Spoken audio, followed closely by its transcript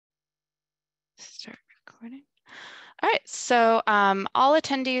Start recording. All right, so all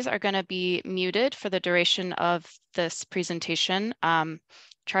attendees are going to be muted for the duration of this presentation.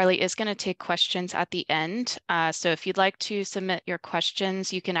 Charlie is going to take questions at the end. So if you'd like to submit your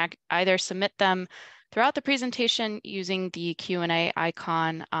questions, you can either submit them throughout the presentation using the Q&A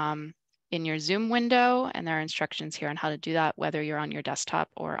icon in your Zoom window, and there are instructions here on how to do that, whether you're on your desktop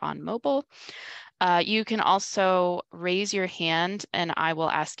or on mobile. You can also raise your hand and I will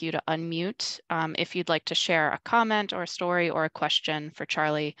ask you to unmute if you'd like to share a comment or a story or a question for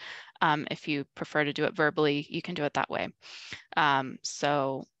Charlie. If you prefer to do it verbally, you can do it that way.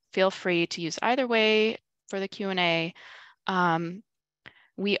 So feel free to use either way for the Q&A.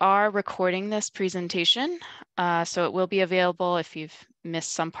 We are recording this presentation, so it will be available if you've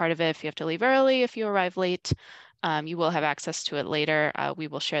missed some part of it, if you have to leave early, if you arrive late. You will have access to it later. We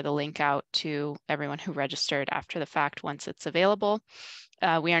will share the link out to everyone who registered after the fact once it's available.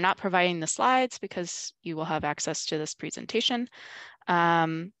 We are not providing the slides because you will have access to this presentation.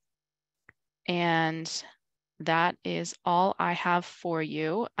 And that is all I have for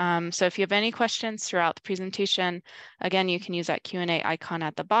you. So if you have any questions throughout the presentation, again, you can use that Q&A icon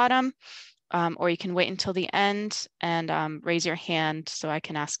at the bottom, or you can wait until the end and raise your hand so I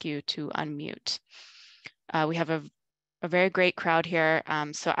can ask you to unmute. We have a very great crowd here.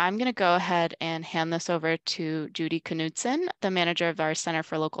 So I'm going to go ahead and hand this over to Judy Knudsen, the manager of our Center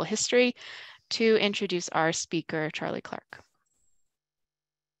for Local History, to introduce our speaker, Charlie Clark.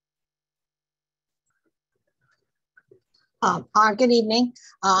 Good evening.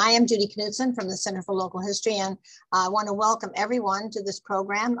 I am Judy Knudsen from the Center for Local History, and I want to welcome everyone to this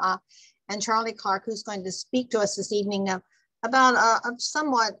program. And Charlie Clark, who's going to speak to us this evening about a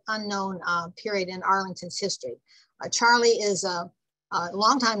somewhat unknown period in Arlington's history. Charlie is a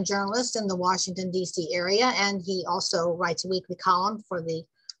longtime journalist in the Washington, D.C. area, and he also writes a weekly column for the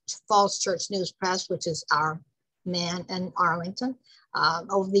Falls Church News Press, which is our man in Arlington.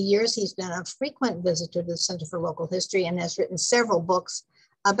 Over the years, he's been a frequent visitor to the Center for Local History and has written several books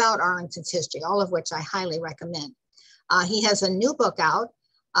about Arlington's history, all of which I highly recommend. He has a new book out,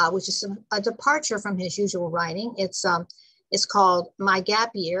 which is a departure from his usual writing. It's called My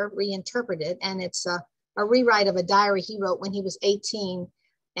Gap Year Reinterpreted, and it's a rewrite of a diary he wrote when he was 18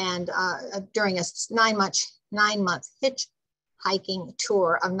 and during a nine-month hitchhiking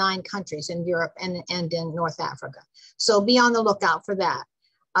tour of 9 countries in Europe and in North Africa. So be on the lookout for that.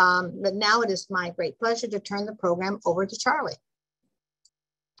 But now it is my great pleasure to turn the program over to Charlie.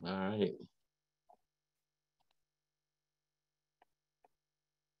 All right.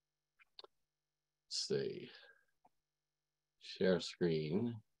 Let's see. Share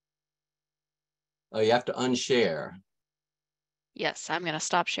screen. Oh, you have to unshare. Yes, I'm going to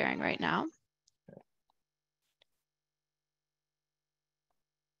stop sharing right now.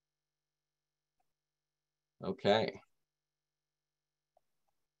 Okay.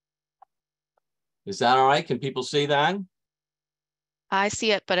 Is that all right? Can people see that? I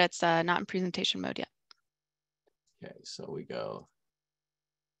see it, but it's not in presentation mode yet. Okay, so we go.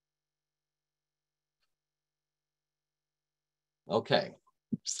 Okay.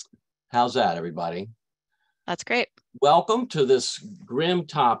 How's that, everybody? That's great. Welcome to this grim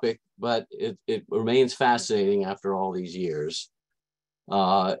topic, but it remains fascinating after all these years.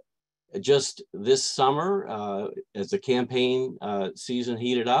 Just this summer, as the campaign season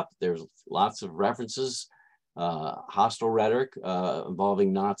heated up, there's lots of references, hostile rhetoric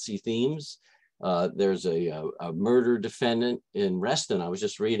involving Nazi themes. There's a murder defendant in Reston, I was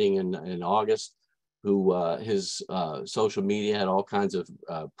just reading in August, who his social media had all kinds of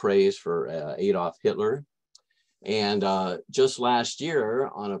praise for Adolf Hitler. And just last year,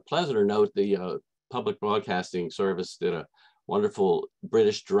 on a pleasanter note, the Public Broadcasting Service did a wonderful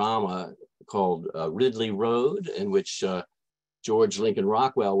British drama called Ridley Road, in which George Lincoln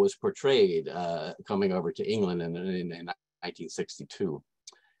Rockwell was portrayed coming over to England in 1962.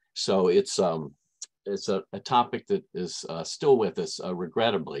 So it's a topic that is still with us,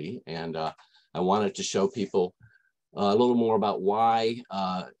 regrettably, and I wanted to show people a little more about why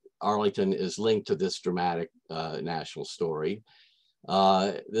Arlington is linked to this dramatic national story.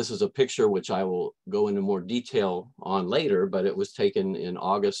 This is a picture which I will go into more detail on later, but it was taken in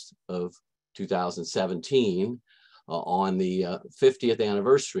August of 2017 on the 50th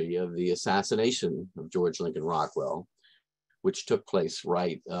anniversary of the assassination of George Lincoln Rockwell, which took place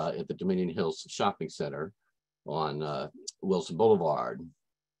right at the Dominion Hills Shopping Center on Wilson Boulevard.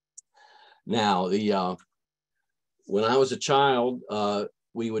 Now, when I was a child,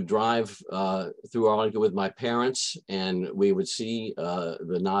 we would drive through Arlington with my parents, and we would see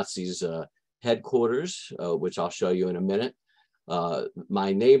the Nazis' headquarters, which I'll show you in a minute.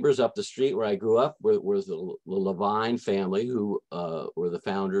 My neighbors up the street where I grew up was the Levine family, who were the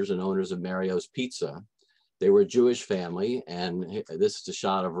founders and owners of Mario's Pizza. They were a Jewish family, and this is a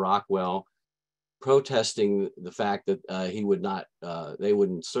shot of Rockwell protesting the fact that he would not, they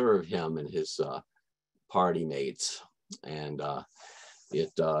wouldn't serve him and his party mates. And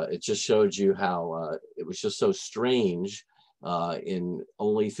it just showed you how it was just so strange in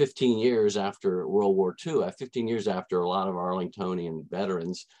only 15 years after World War II, 15 years after a lot of Arlingtonian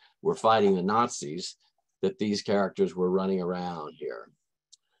veterans were fighting the Nazis, that these characters were running around here.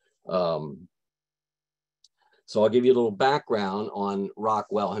 So I'll give you a little background on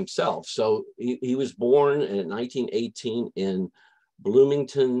Rockwell himself. So he was born in 1918 in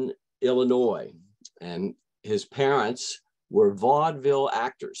Bloomington, Illinois, and his parents were vaudeville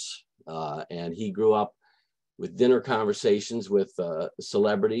actors, and he grew up with dinner conversations with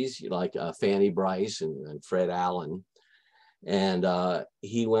celebrities like Fanny Brice and Fred Allen. And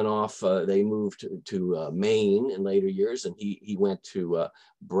he went off, they moved to Maine in later years, and he went to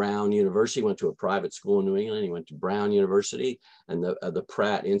Brown University, went to a private school in New England. He went to Brown University and the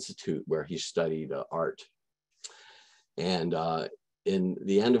Pratt Institute, where he studied art. And in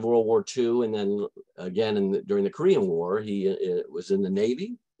the end of World War II, and then again during the Korean War, he was in the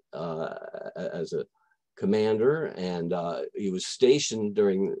Navy as a commander, and he was stationed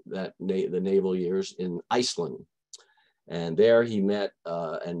during the naval years in Iceland. And there he met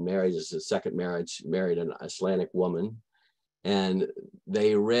and married, as his second marriage, married an Icelandic woman. And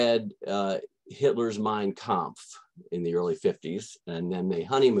they read Hitler's Mein Kampf in the early 50s. And then they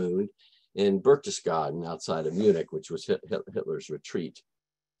honeymooned in Berchtesgaden outside of Munich, which was Hitler's retreat.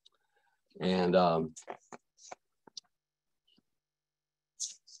 And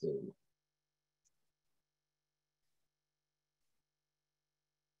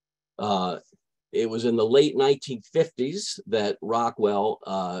it was in the late 1950s that Rockwell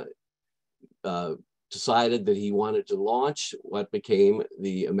decided that he wanted to launch what became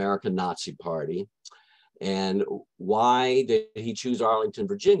the American Nazi Party. And why did he choose Arlington,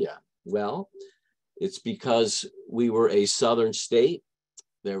 Virginia? Well, it's because we were a Southern state.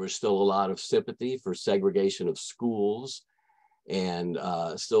 There was still a lot of sympathy for segregation of schools, and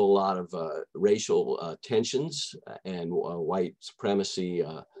still a lot of racial tensions and white supremacy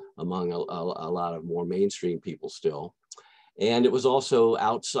among a lot of more mainstream people still. And it was also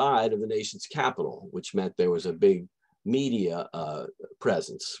outside of the nation's capital, which meant there was a big media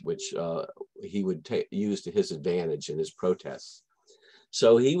presence, which he would use to his advantage in his protests.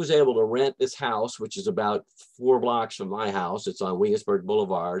 So he was able to rent this house, which is about 4 blocks from my house. It's on Williamsburg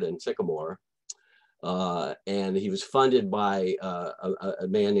Boulevard and Sycamore. And he was funded by a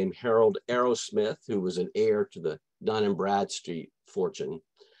man named Harold Arrowsmith, who was an heir to the Dun & Bradstreet fortune,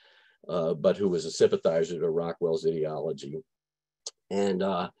 but who was a sympathizer to Rockwell's ideology. And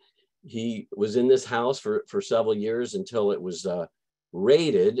he was in this house for several years until it was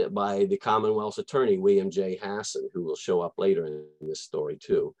raided by the Commonwealth's attorney, William J. Hasson, who will show up later in this story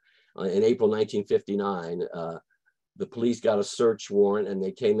too. In April 1959, the police got a search warrant, and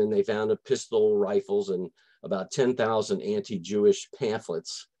they came in, they found a pistol, rifles, and about 10,000 anti-Jewish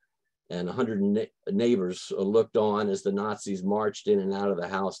pamphlets. And 100 neighbors looked on as the Nazis marched in and out of the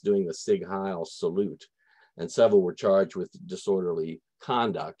house doing the Sieg Heil salute. And several were charged with disorderly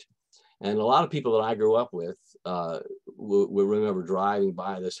conduct. And a lot of people that I grew up with will remember driving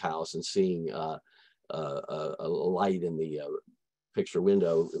by this house and seeing a light in the picture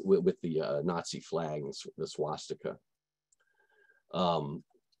window with the Nazi flag, the swastika.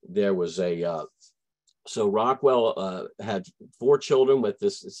 There was so Rockwell had 4 children with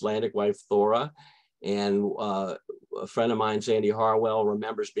this Icelandic wife, Thora, and a friend of mine, Sandy Harwell,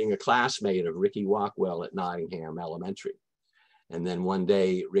 remembers being a classmate of Ricky Rockwell at Nottingham Elementary. And then one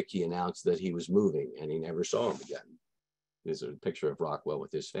day, Ricky announced that he was moving, and he never saw him again. There's a picture of Rockwell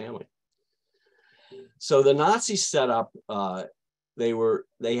with his family. So the Nazis set up,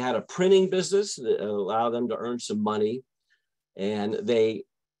 they had a printing business that allowed them to earn some money, and they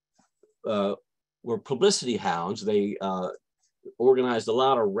were publicity hounds. They organized a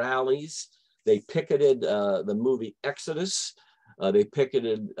lot of rallies. They picketed the movie Exodus. They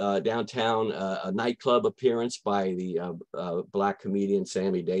picketed downtown a nightclub appearance by the Black comedian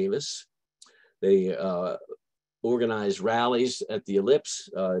Sammy Davis. They organized rallies at the Ellipse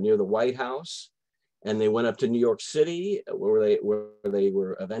near the White House. And they went up to New York City, where they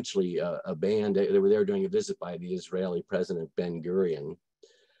were eventually banned. They were there during a visit by the Israeli President Ben Gurion.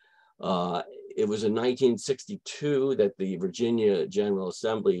 It was in 1962 that the Virginia General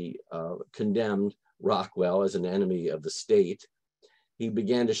Assembly condemned Rockwell as an enemy of the state. He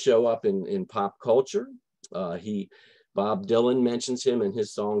began to show up in pop culture. He Bob Dylan mentions him in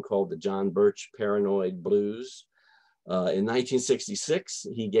his song called the John Birch Paranoid Blues. In 1966,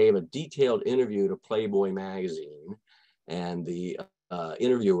 he gave a detailed interview to Playboy magazine, and the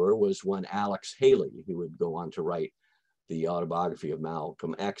interviewer was one Alex Haley, who would go on to write the autobiography of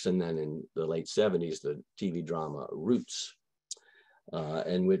Malcolm X, and then in the late 70s, the TV drama Roots.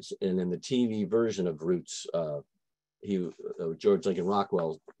 And in the TV version of Roots, George Lincoln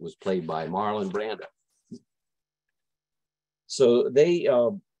Rockwell was played by Marlon Brando. So they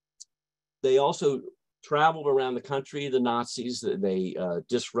also traveled around the country, the Nazis. They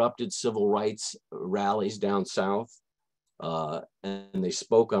disrupted civil rights rallies down south, and they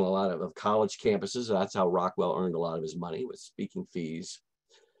spoke on a lot of college campuses. That's how Rockwell earned a lot of his money, with speaking fees.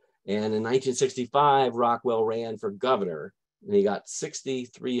 And in 1965, Rockwell ran for governor, and he got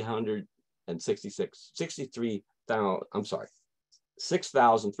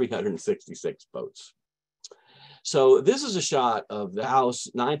 6,366 votes. So this is a shot of the house,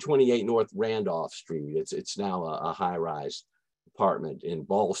 928 North Randolph Street. It's now a high-rise apartment in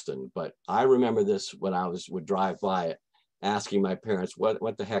Ballston, but I remember this when I would drive by it, asking my parents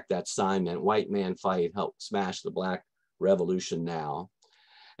what the heck that sign meant. White man fight, help smash the black revolution now.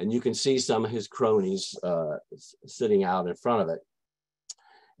 And you can see some of his cronies sitting out in front of it.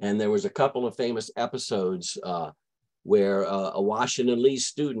 And there was a couple of famous episodes where a Washington Lee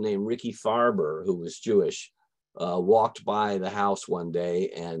student named Ricky Farber, who was Jewish, walked by the house one day,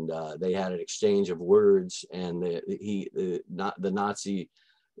 and they had an exchange of words, and the Nazi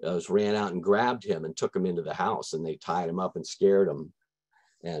ran out and grabbed him and took him into the house, and they tied him up and scared him,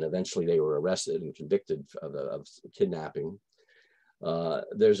 and eventually they were arrested and convicted of kidnapping.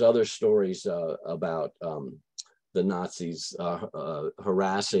 There's other stories about the Nazis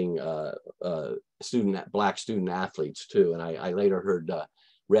harassing black student athletes too, and I later heard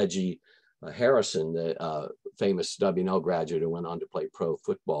Reggie Harrison, the famous W&L graduate who went on to play pro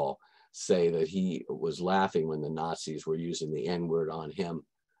football, say that he was laughing when the Nazis were using the N-word on him.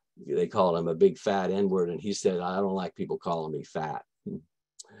 They called him a big fat N-word, and he said, "I don't like people calling me fat."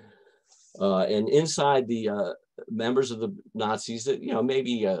 And inside the members of the Nazis,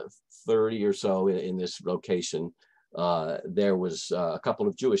 maybe 30 or so in this location, there was a couple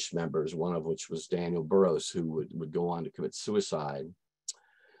of Jewish members, one of which was Daniel Burroughs, who would go on to commit suicide.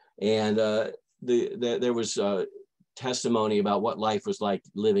 And there was testimony about what life was like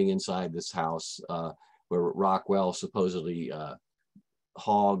living inside this house, where Rockwell supposedly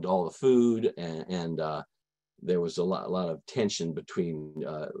hogged all the food, and there was a lot of tension between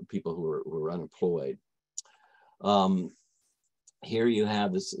people who were unemployed. Here you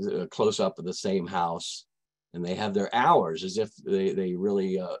have this close-up of the same house, and they have their hours as if they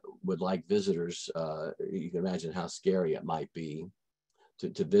really would like visitors. You can imagine how scary it might be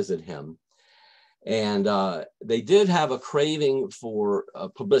to visit him. And they did have a craving for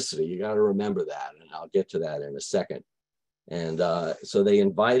publicity. You got to remember that, and I'll get to that in a second. And so they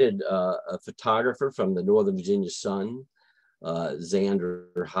invited a photographer from the Northern Virginia Sun,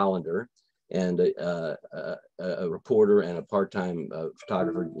 Xander Hollander, and a reporter and a part-time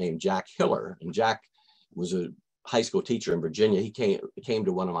photographer named Jack Hiller. And Jack was a high school teacher in Virginia. He came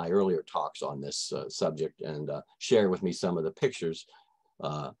to one of my earlier talks on this subject and shared with me some of the pictures.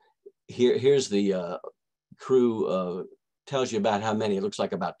 Here's the crew, tells you about how many. It looks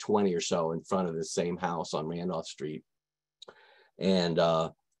like about 20 or so in front of the same house on Randolph Street. And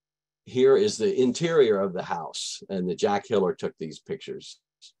here is the interior of the house, and the Jack Hiller took these pictures.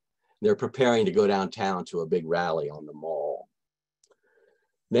 They're preparing to go downtown to a big rally on the mall.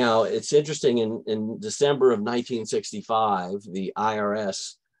 Now, it's interesting, in December of 1965, the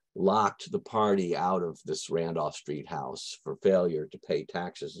IRS locked the party out of this Randolph Street house for failure to pay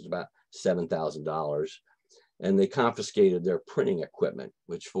taxes. It's about $7,000. And they confiscated their printing equipment,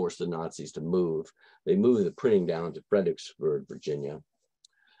 which forced the Nazis to move. They moved the printing down to Fredericksburg, Virginia.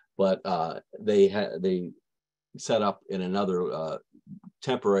 But they set up in another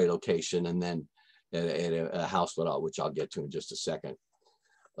temporary location, and then at a house which I'll get to in just a second.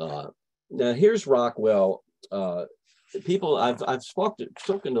 Now here's Rockwell. People, I've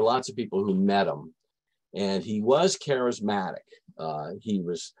spoken to lots of people who met him, and he was charismatic. He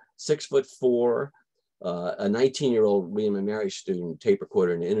was 6'4". A 19-year-old William and Mary student tape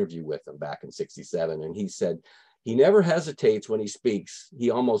recorded an interview with him back in '67, and he said, "He never hesitates when he speaks.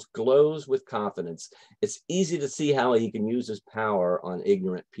 He almost glows with confidence. It's easy to see how he can use his power on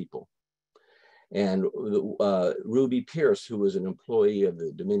ignorant people." And Ruby Pierce, who was an employee of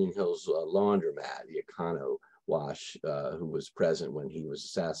the Dominion Hills laundromat, the Econo Wash, who was present when he was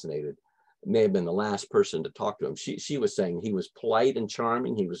assassinated, may have been the last person to talk to him. She was saying he was polite and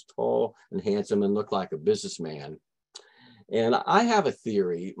charming. He was tall and handsome and looked like a businessman. And I have a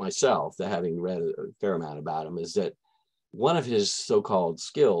theory myself, that having read a fair amount about him, is that one of his so-called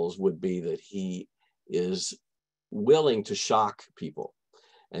skills would be that he is willing to shock people.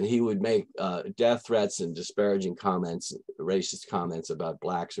 And he would make death threats and disparaging comments, racist comments about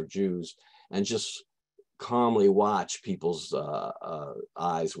Blacks or Jews, and just calmly watch people's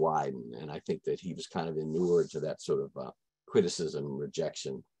eyes widen. And I think that he was kind of inured to that sort of criticism and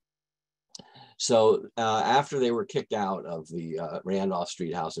rejection. So after they were kicked out of the Randolph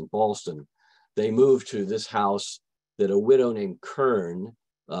Street house in Ballston, they moved to this house that a widow named Kern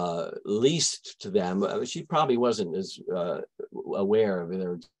leased to them. She probably wasn't as aware of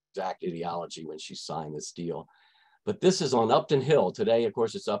their exact ideology when she signed this deal. But this is on Upton Hill. Today, of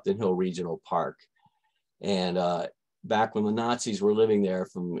course, it's Upton Hill Regional Park. And back when the Nazis were living there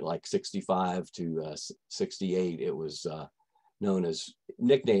from like 65 to 68, it was known as,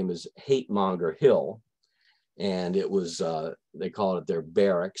 nickname as Hate Monger Hill. And it was, they called it their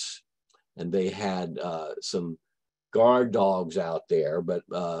barracks. And they had some guard dogs out there, but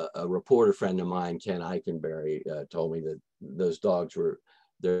a reporter friend of mine, Ken Eikenberry, told me that those dogs were,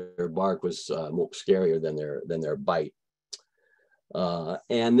 their bark was more scarier than their bite.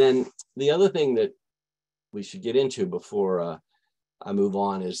 And then the other thing that we should get into before I move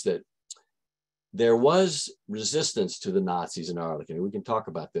on is that there was resistance to the Nazis in Arlington. We can talk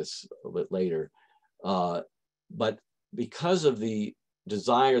about this a bit later, but because of the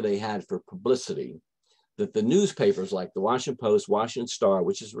desire they had for publicity, that the newspapers like the Washington Post, Washington Star,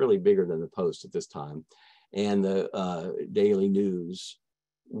 which is really bigger than the Post at this time, and the Daily News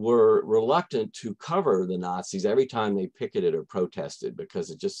were reluctant to cover the Nazis every time they picketed or protested, because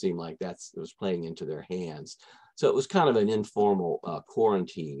it just seemed like it was playing into their hands. So it was kind of an informal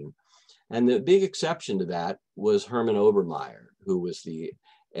quarantine. And the big exception to that was Herman Obermeyer, who was the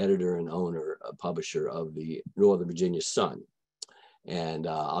editor and owner, publisher of the Northern Virginia Sun. And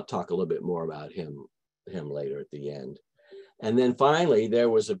I'll talk a little bit more about him later at the end. And then finally, there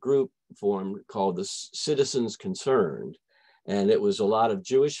was a group formed called the Citizens Concerned. And it was a lot of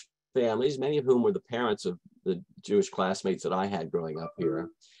Jewish families, many of whom were the parents of the Jewish classmates that I had growing up here,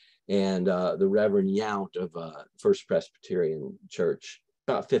 and the Reverend Yount of First Presbyterian Church,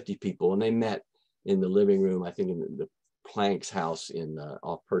 about 50 people. And they met in the living room, I think in the Planks house in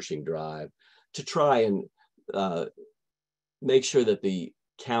off Pershing Drive, to try and make sure that the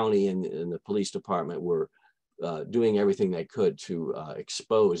county and the police department were doing everything they could to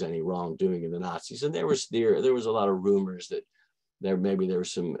expose any wrongdoing of the Nazis. And there was a lot of rumors that there were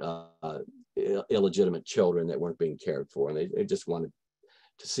some illegitimate children that weren't being cared for, and they just wanted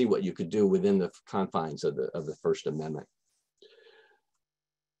to see what you could do within the confines of the First Amendment.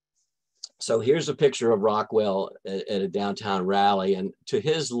 So here's a picture of Rockwell at a downtown rally, and to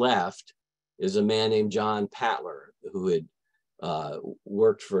his left is a man named John Patler, who had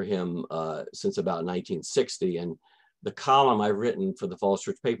worked for him since about 1960. And the column I've written for the Falls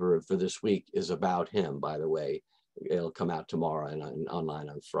Church paper for this week is about him, by the way. It'll come out tomorrow and online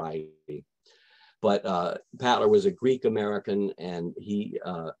on Friday. But Patler was a Greek American, and he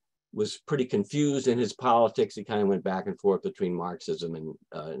was pretty confused in his politics. He kind of went back and forth between Marxism and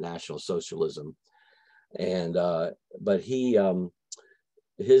National Socialism. And but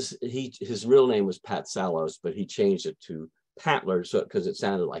his real name was Pat Salos, but he changed it to Patler because it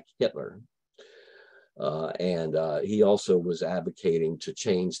sounded like Hitler. And he also was advocating to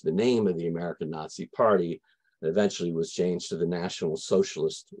change the name of the American Nazi Party, and eventually was changed to the National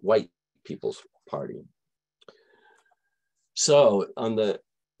Socialist White People's Party. So on the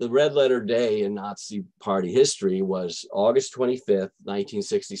red letter day in Nazi Party history was August 25th,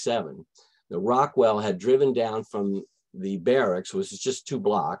 1967. The Rockwell had driven down from the barracks, which is just 2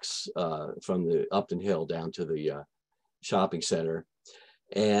 blocks from the Upton Hill down to the shopping center.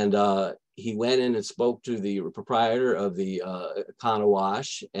 And he went in and spoke to the proprietor of the Econo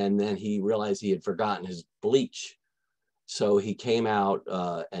Wash, and then he realized he had forgotten his bleach. So he came out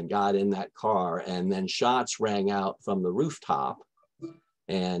and got in that car, and then shots rang out from the rooftop,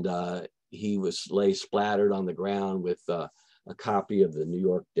 and he lay splattered on the ground with a copy of the New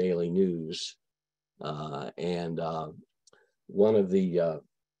York Daily News. And one of the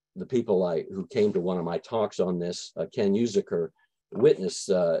people who came to one of my talks on this, Ken Uziker, witness,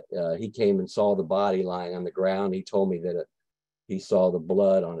 he came and saw the body lying on the ground. He told me that he saw the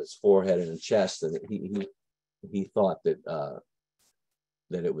blood on his forehead and his chest, and he thought that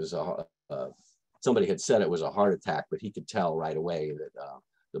it was somebody had said it was a heart attack, but he could tell right away that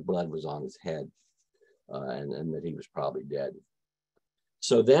the blood was on his head, and that he was probably dead.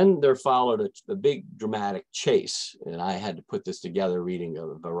 So then there followed a big dramatic chase, and I had to put this together reading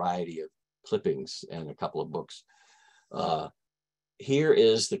a variety of clippings and a couple of books. Here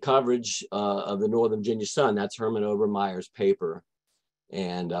is the coverage of the Northern Virginia Sun. That's Herman Obermeyer's paper.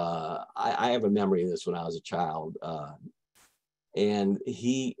 And I have a memory of this when I was a child. And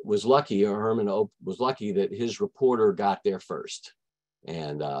he was lucky, or Herman was lucky, that his reporter got there first.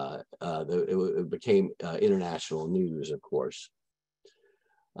 And it became international news, of course.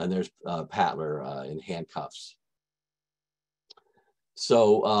 And there's Patler in handcuffs.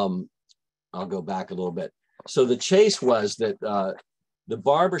 So I'll go back a little bit. So the chase was that the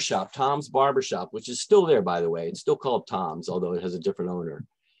barbershop, Tom's Barbershop, which is still there, by the way, it's still called Tom's, although it has a different owner.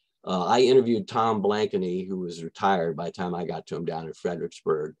 I interviewed Tom Blankeny, who was retired by the time I got to him down in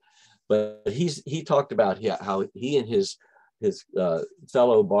Fredericksburg. But he talked about how he and his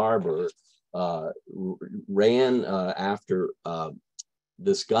fellow barber ran after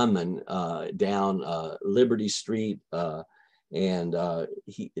this gunman down Liberty Street, and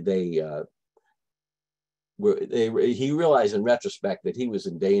he realized in retrospect that he was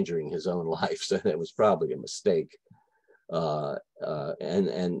endangering his own life, so that was probably a mistake.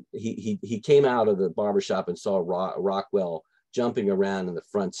 And he came out of the barbershop and saw Rockwell jumping around in the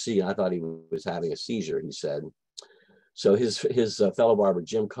front seat. I thought he was having a seizure, he said. So his fellow barber,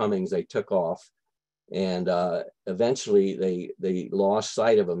 Jim Cummings, they took off, and eventually they lost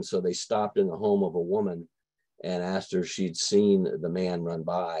sight of him. So they stopped in the home of a woman and asked her if she'd seen the man run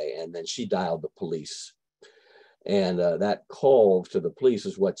by, and then she dialed the police. And that call to the police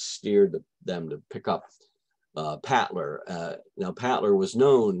is what steered them to pick up Patler. Now, Patler was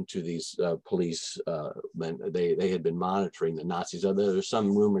known to these police. They had been monitoring the Nazis. There's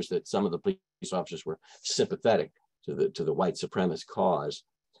some rumors that some of the police officers were sympathetic to the white supremacist cause.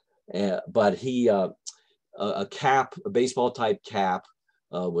 But a cap, a baseball type cap,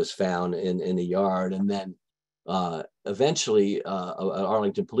 was found in the yard, and then eventually an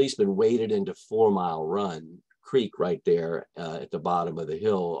Arlington policeman waded into 4 Mile Run Creek right there at the bottom of the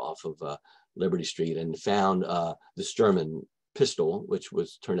hill off of Liberty Street, and found the Sturman pistol, which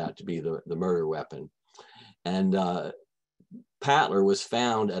turned out to be the murder weapon. And Patler was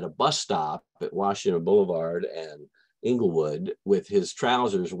found at a bus stop at Washington Boulevard and Inglewood with his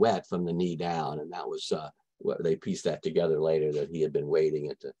trousers wet from the knee down, and that was they pieced that together later, that he had been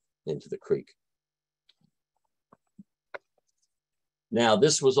wading into the creek. Now,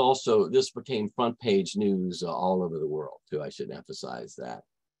 this became front page news all over the world too. I should emphasize that.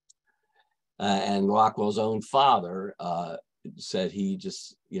 And Rockwell's own father said he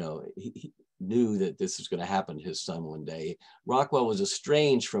just, he knew that this was going to happen to his son one day. Rockwell was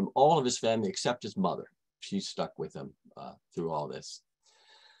estranged from all of his family except his mother. She stuck with him through all this.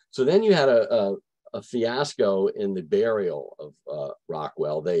 So then you had a fiasco in the burial of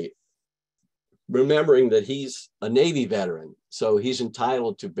Rockwell. Remembering that he's a Navy veteran, so he's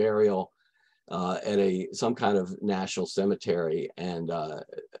entitled to burial at some kind of national cemetery, and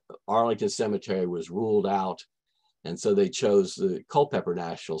Arlington Cemetery was ruled out, and so they chose the Culpeper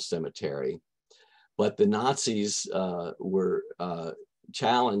National Cemetery. But the Nazis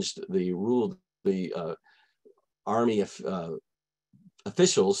challenged the rule. The Army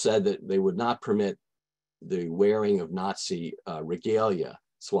officials said that they would not permit the wearing of Nazi regalia,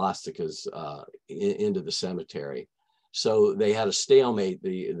 swastikas, into the cemetery. So they had a stalemate.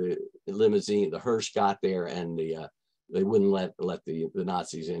 The limousine, the hearse got there, and they wouldn't let the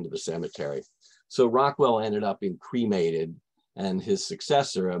Nazis into the cemetery. So Rockwell ended up being cremated, and his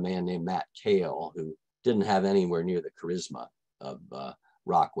successor, a man named Matt Cale, who didn't have anywhere near the charisma of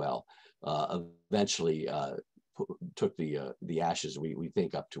Rockwell, eventually took the ashes, we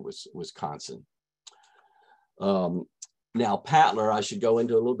think, up to Wisconsin. Now, Patler, I should go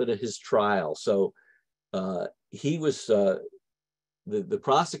into a little bit of his trial. So he was, the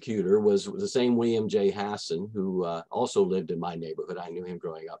prosecutor was the same William J. Hasson, who also lived in my neighborhood. I knew him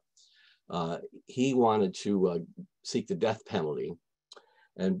growing up. He wanted to seek the death penalty.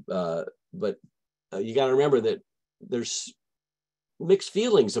 But you got to remember that there's mixed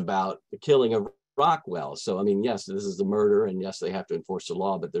feelings about the killing of Rockwell. So, I mean, yes, this is a murder, and yes, they have to enforce the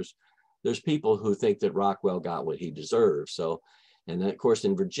law, but there's people who think that Rockwell got what he deserved. So, and then, of course,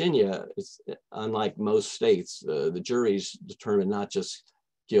 in Virginia, it's unlike most states, the juries determine not just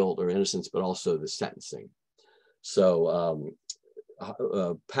guilt or innocence, but also the sentencing. So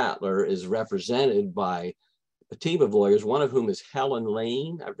Patler is represented by a team of lawyers, one of whom is Helen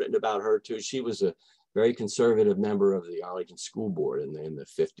Lane. I've written about her too. She was a very conservative member of the Arlington School Board in the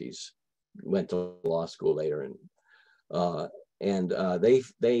 50s, went to law school later. And they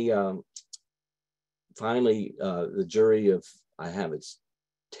finally, the jury of, it's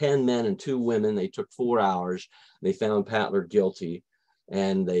 10 men and 2 women. They took 4 hours. They found Patler guilty,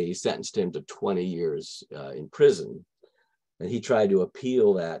 and they sentenced him to 20 years in prison. And he tried to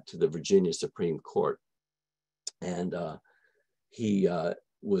appeal that to the Virginia Supreme Court. And he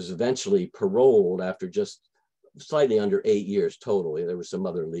was eventually paroled after just slightly under 8 years total. There were some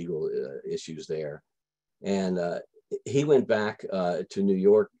other legal issues there. And he went back to New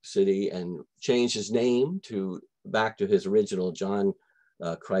York City and changed his name back to his original John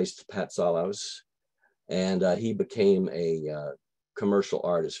Christ Patsalos. And he became a commercial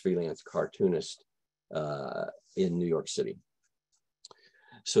artist, freelance cartoonist in New York City.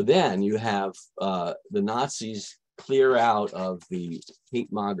 So then you have the Nazis clear out of the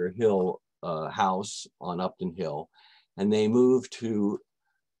Hatemonger Hill house on Upton Hill, and they move to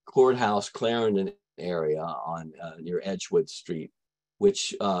Courthouse Clarendon area on near Edgewood Street,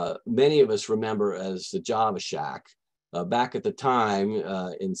 which many of us remember as the Java Shack. Back at the time,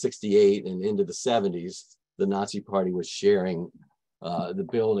 in '68 and into the '70s, the Nazi Party was sharing the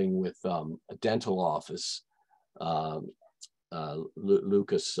building with a dental office.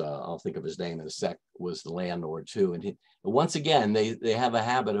 Lucas, I'll think of his name in a sec, was the landlord too. And once again, they have a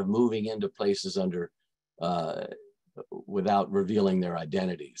habit of moving into places under, without revealing their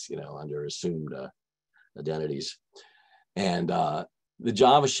identities, under assumed identities. And the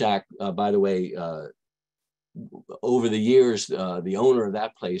Java Shack, by the way, over the years, the owner of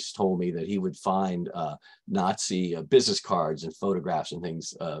that place told me that he would find Nazi business cards and photographs and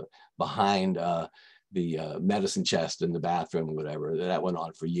things behind the medicine chest in the bathroom or whatever. That went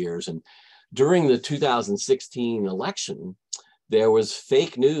on for years. And during the 2016 election, there was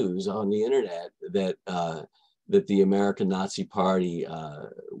fake news on the internet that that the American Nazi Party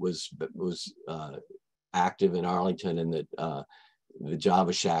was active in Arlington, and that the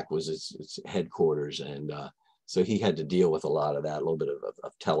Java Shack was its headquarters. And so he had to deal with a lot of that, a little bit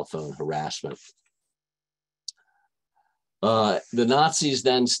of telephone harassment. The Nazis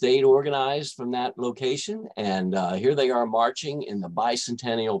then stayed organized from that location, and here they are marching in the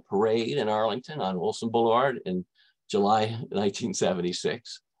Bicentennial Parade in Arlington on Wilson Boulevard in July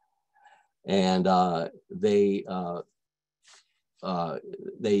 1976. And they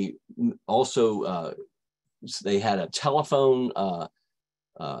also they had a telephone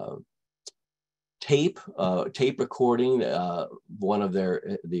tape recording. One of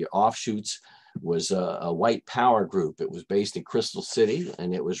the offshoots was a white power group. It was based in Crystal City,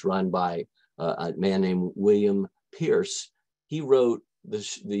 and it was run by a man named William Pierce. He wrote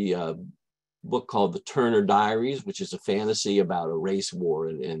the book called The Turner Diaries, which is a fantasy about a race war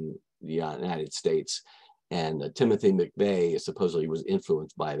in the United States. And Timothy McVeigh supposedly was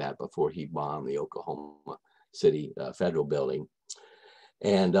influenced by that before he bombed the Oklahoma City Federal Building.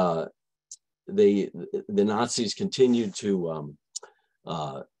 And the Nazis continued to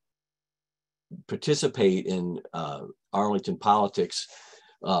participate in Arlington politics.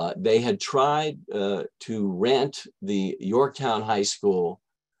 They had tried to rent the Yorktown High School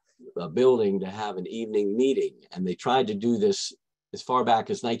building to have an evening meeting. And they tried to do this as far back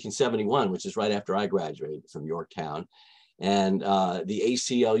as 1971, which is right after I graduated from Yorktown. And the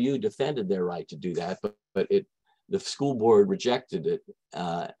ACLU defended their right to do that, but the school board rejected it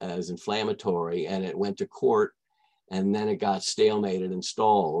as inflammatory, and it went to court, and then it got stalemated and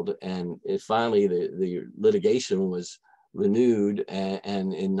stalled. And finally, the litigation was renewed.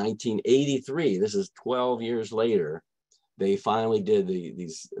 And in 1983, this is 12 years later, they finally did,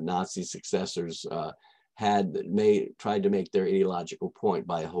 these Nazi successors tried to make their ideological point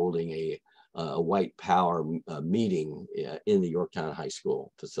by holding a white power meeting in the Yorktown High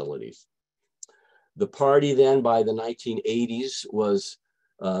School facilities. The party then, by the 1980s, was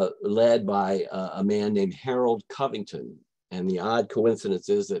led by a man named Harold Covington. And the odd coincidence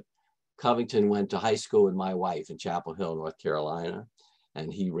is that Covington went to high school with my wife in Chapel Hill, North Carolina.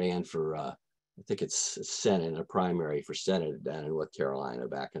 And he ran for, I think it's Senate, a primary for Senate down in North Carolina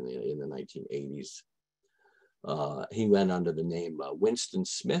back in the 1980s. He went under the name Winston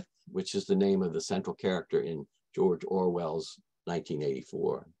Smith, which is the name of the central character in George Orwell's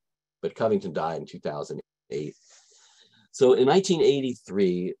 1984. But Covington died in 2008. So in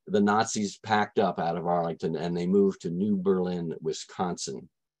 1983, the Nazis packed up out of Arlington and they moved to New Berlin, Wisconsin.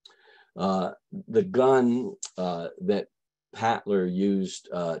 The gun that Patler used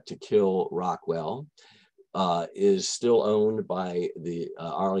to kill Rockwell is still owned by the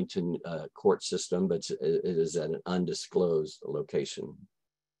Arlington court system, but it is at an undisclosed location.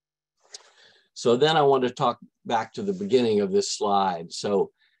 So then I want to talk back to the beginning of this slide. So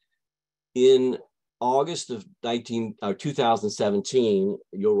in August of 2017,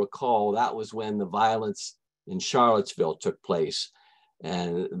 you'll recall that was when the violence in Charlottesville took place,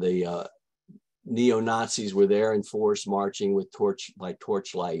 and the neo-Nazis were there in force, marching with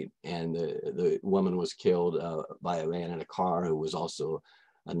torchlight, and the woman was killed by a man in a car who was also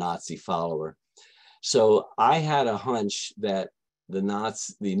a Nazi follower. So I had a hunch that the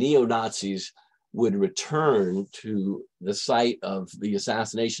neo-Nazis would return to the site of the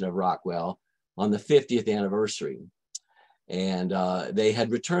assassination of Rockwell on the 50th anniversary. And they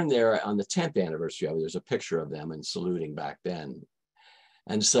had returned there on the 10th anniversary of it. There's a picture of them and saluting back then.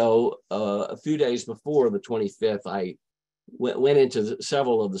 And so a few days before the 25th, I went into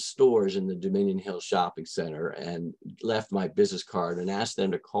several of the stores in the Dominion Hill Shopping Center and left my business card and asked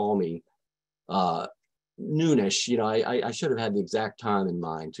them to call me noonish. You know, I should have had the exact time in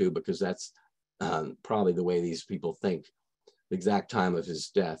mind too, because that's probably the way these people think, the exact time of his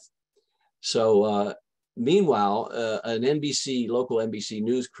death. So meanwhile, an local NBC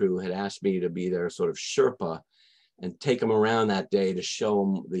news crew had asked me to be their sort of Sherpa and take them around that day to show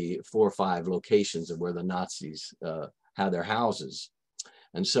them the 4 or 5 locations of where the Nazis had their houses.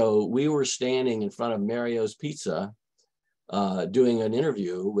 And so we were standing in front of Mario's Pizza doing an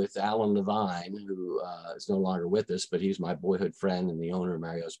interview with Alan Levine, who is no longer with us, but he's my boyhood friend and the owner of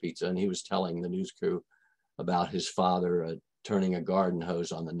Mario's Pizza. And he was telling the news crew about his father turning a garden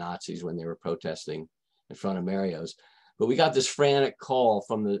hose on the Nazis when they were protesting in front of Mario's. But we got this frantic call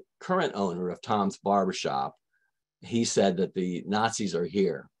from the current owner of Tom's Barbershop. He said that the Nazis are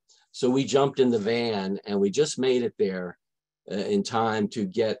here. So we jumped in the van and we just made it there in time to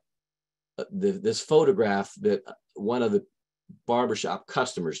get this photograph that one of the barbershop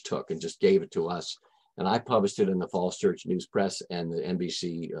customers took and just gave it to us. And I published it in the Falls Church News Press, and the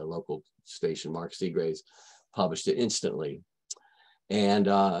NBC local station, Mark Seagraves, published it instantly. And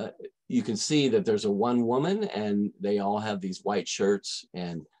you can see that there's a one woman and they all have these white shirts.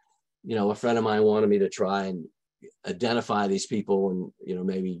 And, you know, a friend of mine wanted me to try and identify these people and, you know,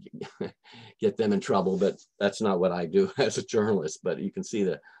 maybe get them in trouble, but that's not what I do as a journalist. But you can see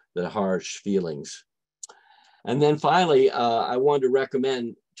the harsh feelings. And then finally, I wanted to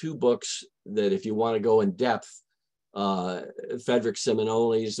recommend 2 books that if you want to go in depth, Frederick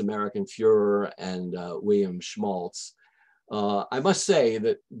Simonoli's American Führer and William Schmaltz. I must say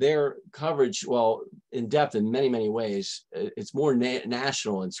that their coverage, well, in depth in many, many ways, it's more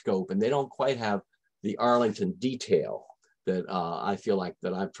national in scope, and they don't quite have the Arlington detail that I feel like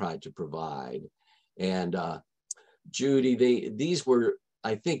that I've tried to provide. And Judy, these were,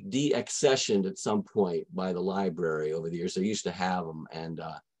 I think, de-accessioned at some point by the library over the years. They used to have them, and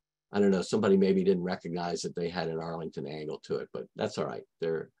I don't know, somebody maybe didn't recognize that they had an Arlington angle to it, but that's all right.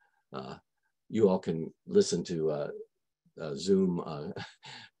 They're, you all can listen to Zoom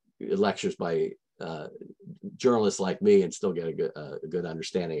lectures by journalists like me and still get a good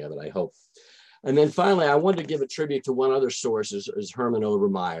understanding of it, I hope. And then finally, I wanted to give a tribute to one other source, is Herman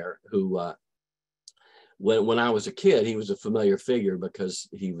Obermeyer, who when I was a kid, he was a familiar figure because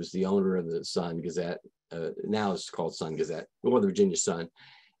he was the owner of the Sun Gazette. Now it's called Sun Gazette, Northern Virginia Sun.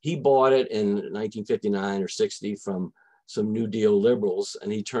 He bought it in 1959 or 60 from some New Deal liberals,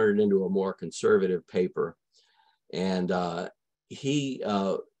 and he turned it into a more conservative paper. And he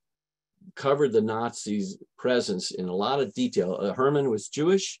covered the Nazis' presence in a lot of detail. Herman was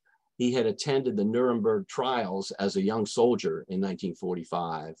Jewish. He had attended the Nuremberg trials as a young soldier in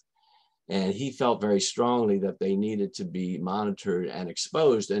 1945. And he felt very strongly that they needed to be monitored and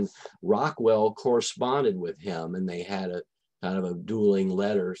exposed. And Rockwell corresponded with him, and they had a kind of a dueling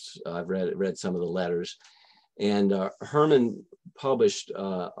letters. I've read some of the letters. And Herman published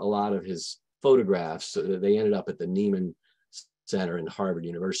a lot of his photographs. They ended up at the Neiman Center in Harvard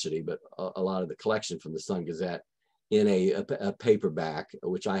University, but a lot of the collection from the Sun Gazette in a paperback,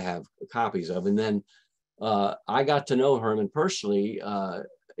 which I have copies of. And then I got to know Herman personally.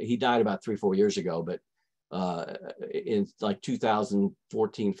 He died about 3 or 4 years ago, but in like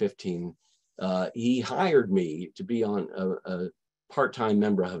 2014, 15, he hired me to be on a part-time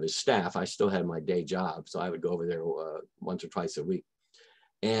member of his staff. I still had my day job, so I would go over there once or twice a week.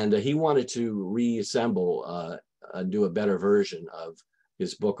 And he wanted to reassemble and do a better version of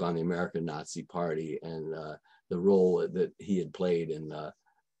his book on the American Nazi Party and the role that he had played in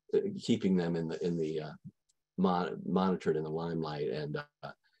keeping them in the monitored in the limelight. And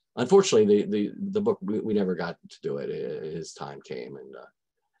unfortunately, the book, we never got to do it. His time came, and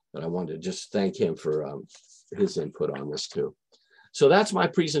but I wanted to just thank him for his input on this too. So that's my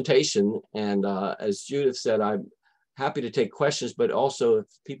presentation. And as Judith said, I'm happy to take questions, but also if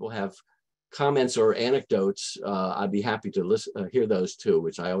people have comments or anecdotes, I'd be happy to listen, hear those too,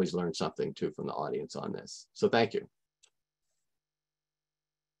 which I always learn something too from the audience on this. So thank you.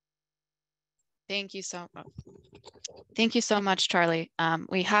 Thank you so much. Thank you so much, Charlie.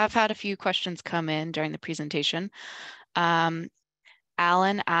 We have had a few questions come in during the presentation. Alan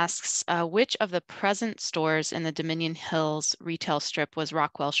asks, which of the present stores in the Dominion Hills retail strip was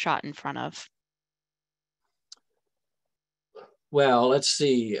Rockwell shot in front of? Well, let's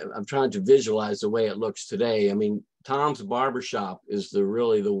see. I'm trying to visualize the way it looks today. I mean, Tom's Barbershop is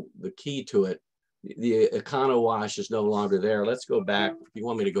really the key to it. The Econo Wash is no longer there. Let's go back. If you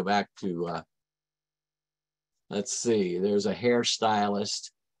want me to go back to, let's see, there's a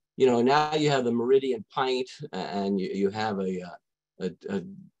hairstylist. You know, now you have the Meridian Pint, and you have a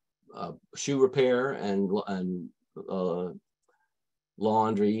shoe repair and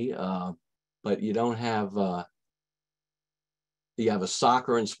laundry, but you don't have, you have a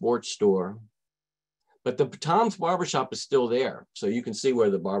soccer and sports store. But the Tom's Barbershop is still there. So you can see where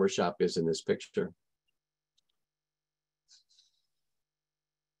the barbershop is in this picture.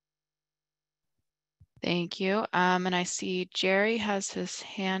 Thank you. And I see Jerry has his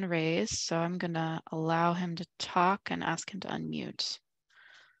hand raised, so I'm gonna allow him to talk and ask him to unmute.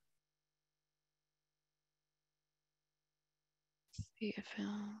 See if he'll...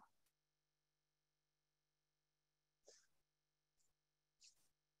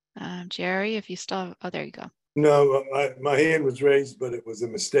 Jerry, if you still have, oh, there you go. No, my hand was raised, but it was a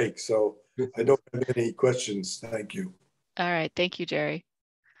mistake. So I don't have any questions. Thank you. All right, thank you, Jerry.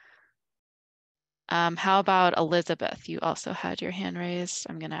 How about Elizabeth? You also had your hand raised.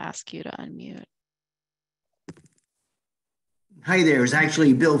 I'm gonna ask you to unmute. Hi there, it's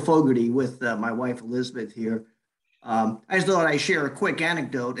actually Bill Fogarty with my wife Elizabeth here. I just thought I'd share a quick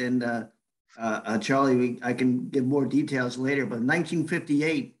anecdote, and Charlie, I can give more details later, but in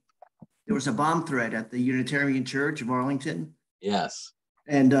 1958, there was a bomb threat at the Unitarian Church of Arlington. Yes.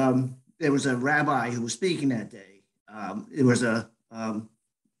 And there was a rabbi who was speaking that day. It was a,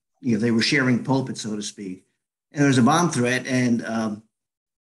 they were sharing pulpit, so to speak. And there was a bomb threat, and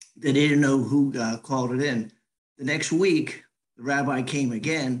they didn't know who called it in. The next week, the rabbi came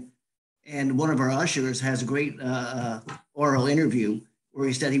again, and one of our ushers has a great oral interview where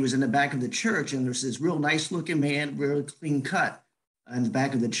he said he was in the back of the church, and there's this real nice looking man, real clean cut in the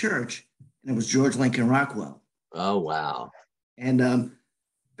back of the church, and it was George Lincoln Rockwell. Oh, wow. And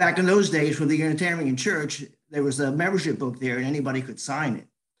back in those days for the Unitarian Church, there was a membership book there and anybody could sign it.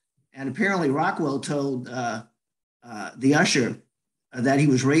 And apparently Rockwell told the usher that he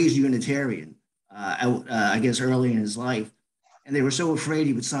was raised Unitarian, I guess early in his life. And they were so afraid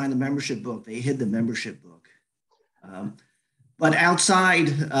he would sign the membership book, they hid the membership book. But outside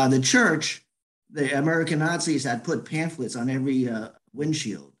the church, the American Nazis had put pamphlets on every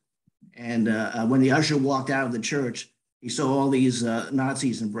windshield. And when the usher walked out of the church, he saw all these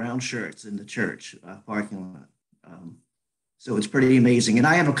Nazis in brown shirts in the church parking lot. So it's pretty amazing. And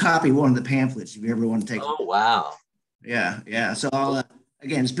I have a copy of one of the pamphlets if you ever want to take it. Oh, wow. Yeah. So I'll,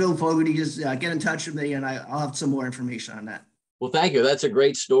 again, it's Bill Fogarty. Just get in touch with me and I'll have some more information on that. Well, thank you. That's a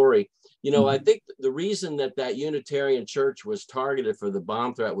great story. You know, I think the reason that Unitarian Church was targeted for the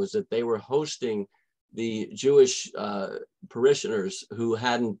bomb threat was that they were hosting the Jewish parishioners who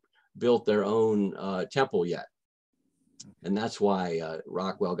hadn't built their own temple yet. And that's why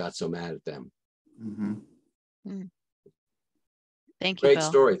Rockwell got so mad at them. Mm-hmm. Thank you, Great Bill.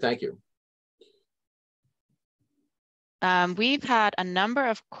 story. Thank you. We've had a number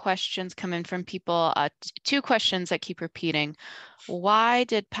of questions come in from people. Two questions that keep repeating. Why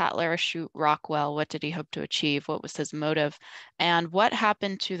did Patler shoot Rockwell? What did he hope to achieve? What was his motive? And what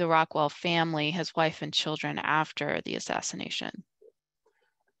happened to the Rockwell family, his wife and children after the assassination?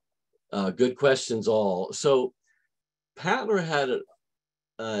 Good questions all. So Patler had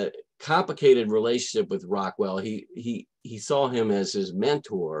a complicated relationship with Rockwell. He saw him as his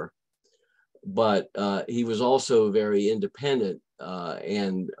mentor, but he was also very independent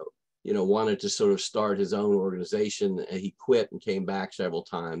and wanted to sort of start his own organization. He quit and came back several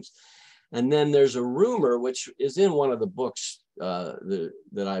times. And then there's a rumor, which is in one of the books that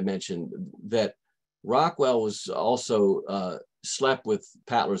I mentioned, that Rockwell was also slept with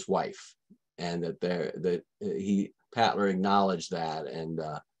Patler's wife, and that Patler acknowledged that, and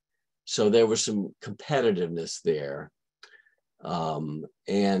so there was some competitiveness there.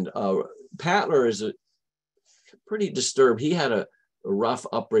 And Patler is pretty disturbed. He had a rough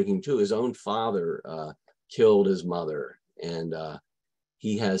upbringing too. His own father killed his mother, and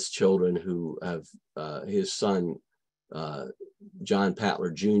he has children who have his son John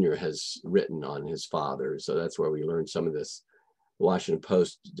Patler Jr. has written on his father, so that's where we learned some of this. The Washington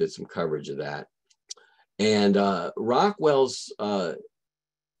Post did some coverage of that. And Rockwell's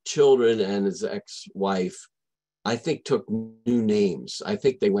children and his ex-wife, I think, took new names. I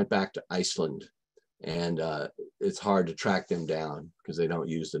think they went back to Iceland and it's hard to track them down because they don't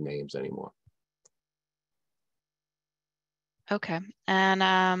use the names anymore. Okay,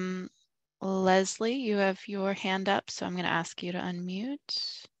 and Leslie, you have your hand up, so I'm going to ask you to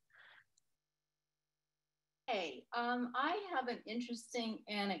unmute. Hey, I have an interesting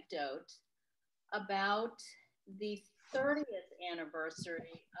anecdote about the 30th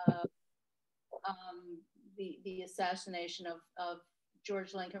anniversary of the assassination of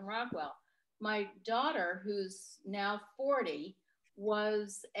George Lincoln Rockwell. My daughter, who's now 40,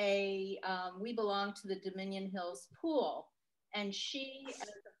 was we belonged to the Dominion Hills pool. And she, as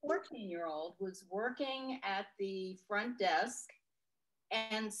a 14-year-old, was working at the front desk.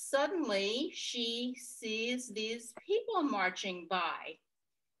 And suddenly she sees these people marching by.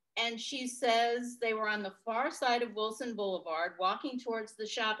 And she says they were on the far side of Wilson Boulevard, walking towards the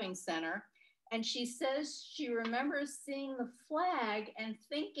shopping center. And she says she remembers seeing the flag and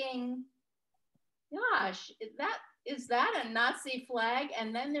thinking, gosh, is that a Nazi flag?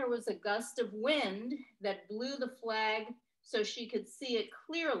 And then there was a gust of wind that blew the flag so she could see it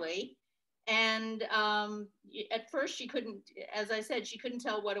clearly. And at first she couldn't, as I said, she couldn't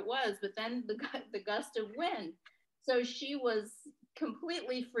tell what it was, but then the gust of wind. So she was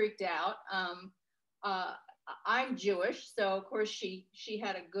completely freaked out. I'm Jewish, so of course she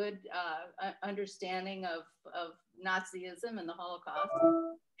had a good understanding of Nazism and the Holocaust.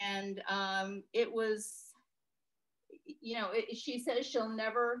 And it was, you know, she says she'll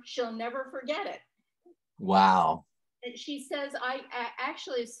never forget it. Wow. She says, I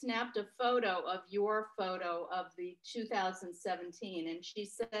actually snapped a photo of your photo of the 2017, and she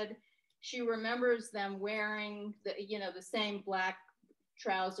said she remembers them wearing the same black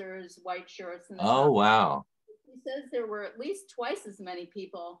trousers, white shirts. And oh, wow. She says there were at least twice as many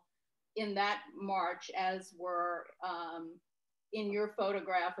people in that march as were in your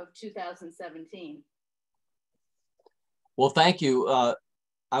photograph of 2017. Well, thank you.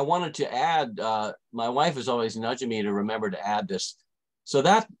 I wanted to add, my wife is always nudging me to remember to add this. So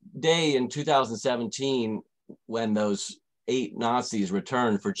that day in 2017, when those 8 Nazis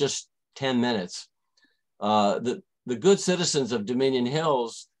returned for just 10 minutes, the good citizens of Dominion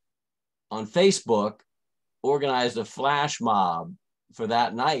Hills on Facebook organized a flash mob for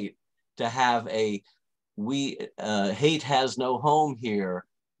that night to have a "We Hate Has No Home Here"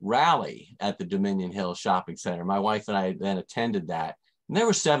 rally at the Dominion Hills Shopping Center. My wife and I then attended that. And there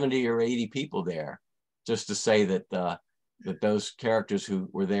were 70 or 80 people there, just to say that that those characters who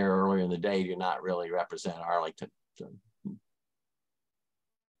were there earlier in the day do not really represent Arlington. So.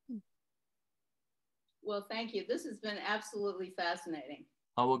 Well, thank you. This has been absolutely fascinating.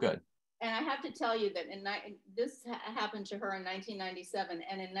 Oh, well, good. And I have to tell you that this happened to her in 1997,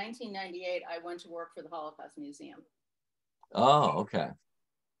 and in 1998, I went to work for the Holocaust Museum. Oh, okay.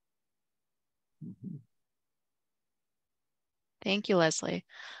 Thank you, Leslie.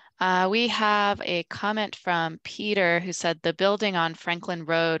 We have a comment from Peter who said the building on Franklin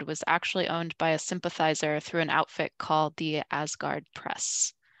Road was actually owned by a sympathizer through an outfit called the Asgard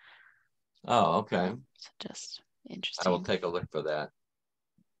Press. Oh, okay. So just interesting. I will take a look for that.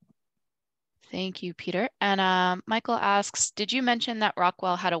 Thank you, Peter. And Michael asks, did you mention that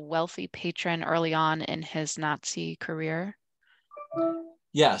Rockwell had a wealthy patron early on in his Nazi career?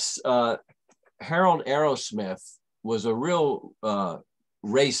 Yes. Harold Arrowsmith was a real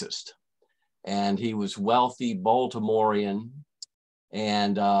racist, and he was wealthy Baltimorean.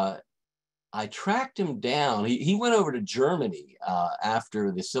 And I tracked him down. He went over to Germany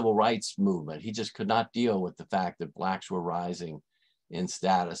after the civil rights movement. He just could not deal with the fact that blacks were rising in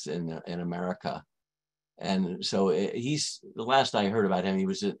status in America. And so the last I heard about him, he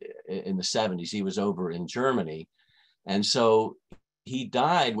was in the 70s. He was over in Germany. And so he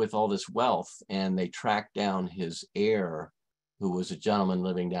died with all this wealth, and they tracked down his heir, who was a gentleman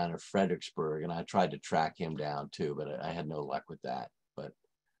living down in Fredericksburg. And I tried to track him down too, but I had no luck with that. But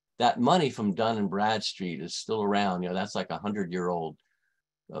that money from Dun and Bradstreet is still around. You know, that's like 100-year-old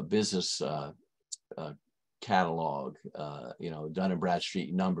business catalog, you know, Dun and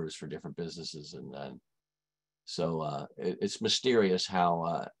Bradstreet numbers for different businesses. And so it's mysterious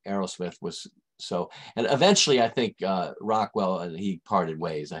how Arrowsmith was so, and eventually I think Rockwell and he parted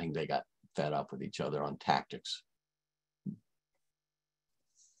ways. I think they got fed up with each other on tactics.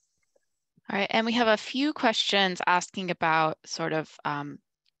 All right, and we have a few questions asking about sort of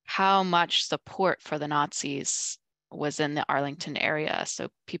how much support for the Nazis was in the Arlington area. So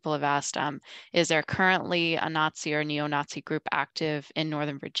people have asked, is there currently a Nazi or neo-Nazi group active in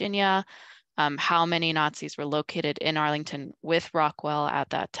Northern Virginia? How many Nazis were located in Arlington with Rockwell at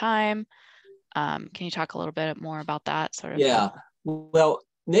that time? Can you talk a little bit more about that? Yeah, well,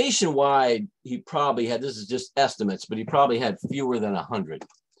 nationwide, he probably had, this is just estimates, but he probably had fewer than 100,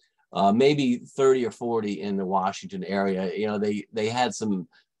 maybe 30 or 40 in the Washington area. You know, they had some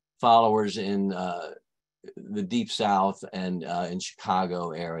followers in the Deep South and in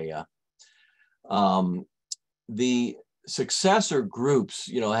Chicago area. The successor groups,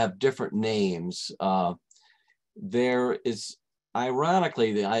 you know, have different names. There is,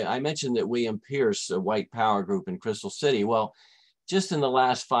 ironically, I mentioned that William Pierce, a white power group in Crystal City. Well, just in the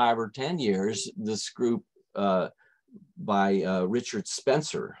last 5 or 10 years, this group by Richard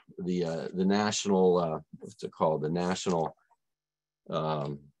Spencer, the national, what's it called, the National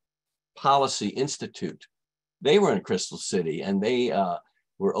Policy Institute, they were in Crystal City, and they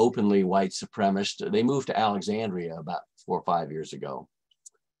were openly white supremacist. They moved to Alexandria about 4 or 5 years ago.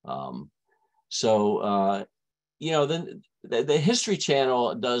 You know, then the History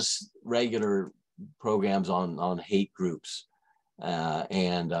Channel does regular programs on hate groups,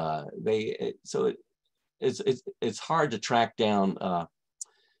 and it's hard to track down.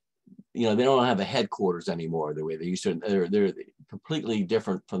 You know, they don't have a headquarters anymore the way they used to. They're completely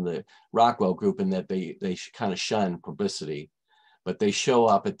different from the Rockwell group in that they kind of shun publicity, but they show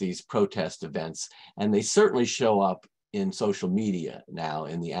up at these protest events, and they certainly show up in social media now,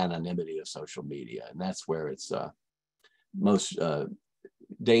 in the anonymity of social media, and that's where it's most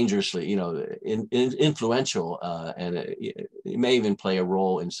dangerously, you know, influential, and it may even play a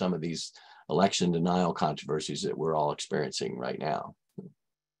role in some of these election denial controversies that we're all experiencing right now.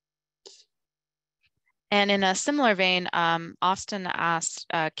 And in a similar vein, Austin asked,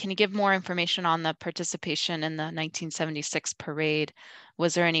 can you give more information on the participation in the 1976 parade?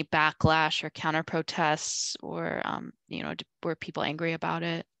 Was there any backlash or counter protests, or, you know, were people angry about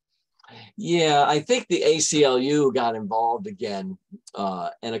it? Yeah, I think the ACLU got involved again.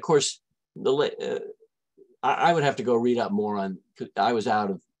 And of course, I would have to go read up more on, I was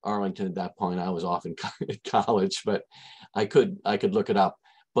out of Arlington at that point. I was off in college, but I could look it up.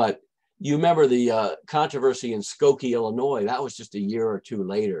 But you remember the controversy in Skokie, Illinois? That was just a year or two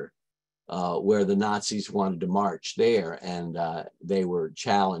later, where the Nazis wanted to march there, and they were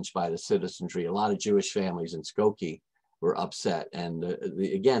challenged by the citizenry. A lot of Jewish families in Skokie were upset, and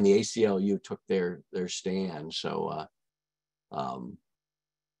again, the ACLU took their stand. So,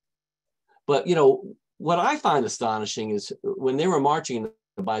 but you know, what I find astonishing is when they were marching in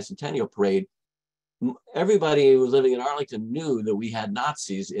the Bicentennial Parade, everybody who was living in Arlington knew that we had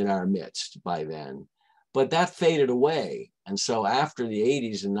Nazis in our midst by then, but that faded away. And so after the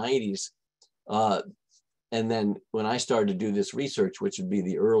 80s and 90s, and then when I started to do this research, which would be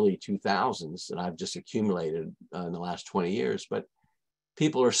the early 2000s, and I've just accumulated in the last 20 years, but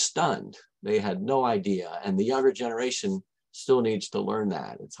people are stunned. They had no idea. And the younger generation still needs to learn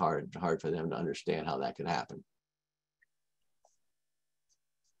that. It's hard for them to understand how that can happen.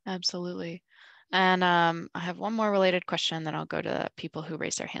 Absolutely. And I have one more related question, then I'll go to people who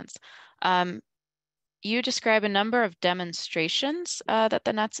raise their hands. You describe a number of demonstrations that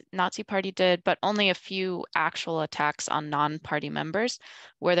the Nazi Party did, but only a few actual attacks on non-party members.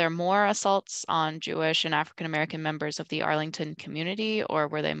 Were there more assaults on Jewish and African-American members of the Arlington community, or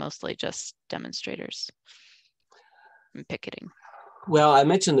were they mostly just demonstrators and picketing? Well, I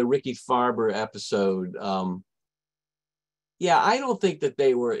mentioned the Ricky Farber episode. Yeah, I don't think that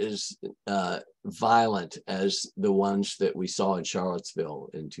they were as violent as the ones that we saw in Charlottesville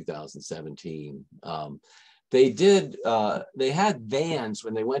in 2017. They had vans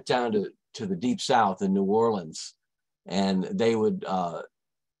when they went down to the Deep South in New Orleans, and they would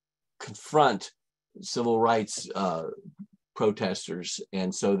confront civil rights protesters.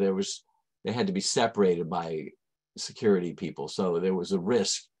 And so they had to be separated by security people. So there was a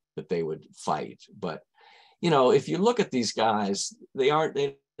risk that they would fight. But you know, if you look at these guys, they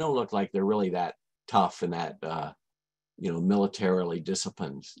don't look like they're really that tough and that, you know, militarily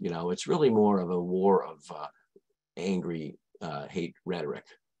disciplined. You know, it's really more of a war of angry hate rhetoric.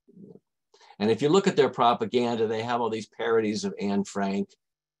 And if you look at their propaganda, they have all these parodies of Anne Frank,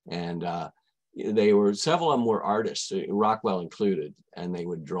 and several of them were artists, Rockwell included, and they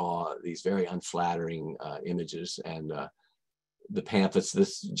would draw these very unflattering images. And the pamphlets,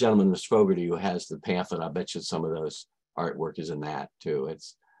 this gentleman, Mr. Fogarty, who has the pamphlet, I bet you some of those artwork is in that too.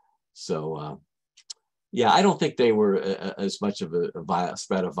 It's so, yeah, I don't think they were as much of a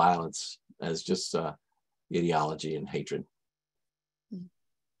spread of violence as just ideology and hatred.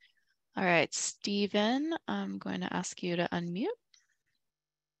 All right, Stephen, I'm going to ask you to unmute.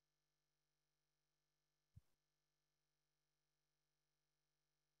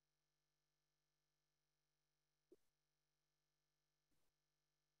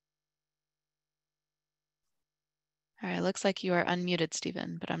 All right, looks like you are unmuted,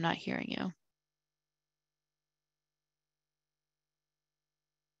 Stephen, but I'm not hearing you.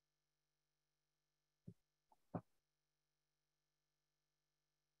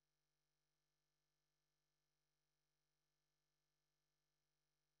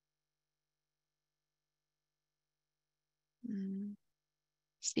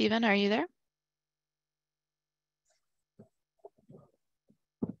 Stephen, are you there?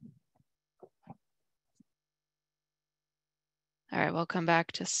 All right, we'll come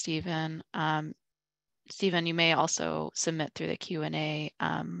back to Stephen. Stephen, you may also submit through the Q&A.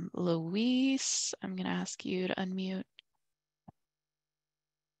 Luis, I'm going to ask you to unmute.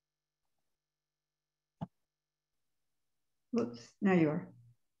 Whoops, now you are.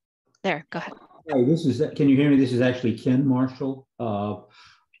 There, go ahead. Hi, can you hear me? This is actually Ken Marshall.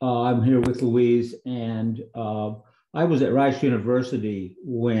 I'm here with Louise, and I was at Rice University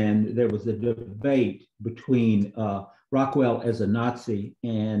when there was a debate between Rockwell as a Nazi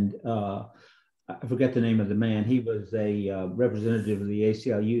and I forget the name of the man. He was a representative of the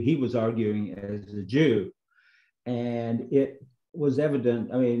ACLU. He was arguing as a Jew, and it was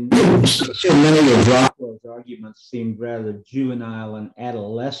evident. I mean, so many of Rockwell's arguments seemed rather juvenile and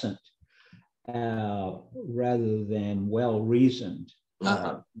adolescent rather than well-reasoned.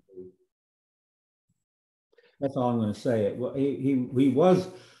 That's all I'm going to say. He was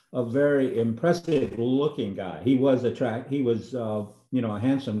a very impressive-looking guy. He was a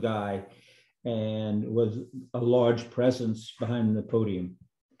handsome guy, and was a large presence behind the podium.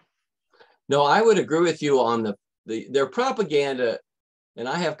 No, I would agree with you on their propaganda, and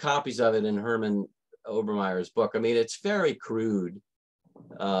I have copies of it in Herman Obermeyer's book. I mean, it's very crude,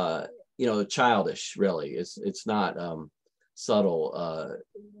 childish, really. It's not subtle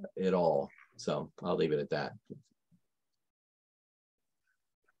at all. So I'll leave it at that.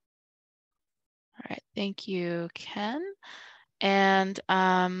 All right, thank you, Ken. And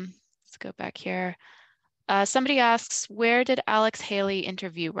let's go back here. Somebody asks, where did Alex Haley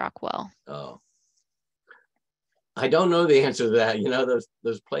interview Rockwell? Oh, I don't know the answer to that. You know,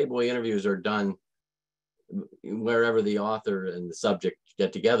 those Playboy interviews are done wherever the author and the subject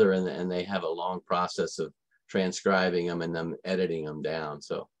get together, and they have a long process of transcribing them and then editing them down.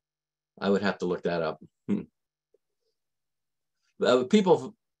 So I would have to look that up.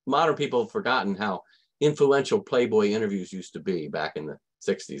 Modern people have forgotten how influential Playboy interviews used to be back in the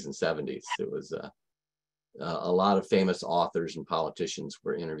 60s and 70s. It was a lot of famous authors and politicians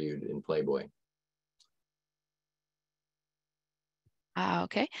were interviewed in Playboy.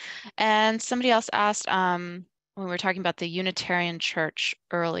 Okay. And somebody else asked, when we were talking about the Unitarian Church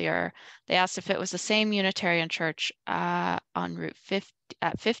earlier, they asked if it was the same Unitarian Church on Route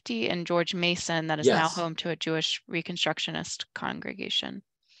 50 in George Mason that is now home to a Jewish Reconstructionist congregation.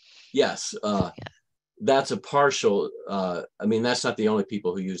 Yes, that's a partial, I mean, that's not the only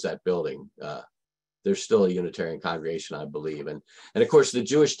people who use that building. There's still a Unitarian congregation, I believe. And of course, the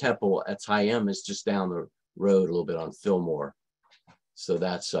Jewish temple at Hayim is just down the road a little bit on Fillmore. So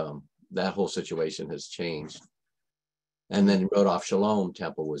that's that whole situation has changed. And then Rodolph Shalom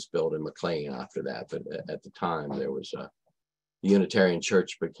Temple was built in McLean after that. But at the time, there was the Unitarian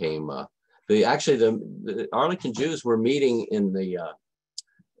Church became the Arlington Jews were meeting in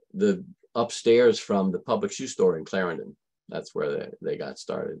the upstairs from the public shoe store in Clarendon. That's where they got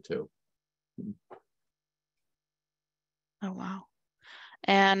started too. Oh, wow.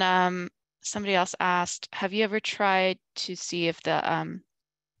 And somebody else asked, have you ever tried to see if have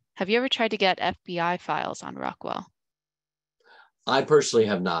you ever tried to get FBI files on Rockwell? I personally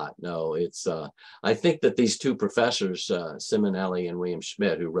have not. No, it's I think that these two professors, Simonelli and William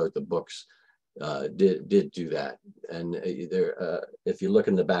Schmidt, who wrote the books, did do that. And there, if you look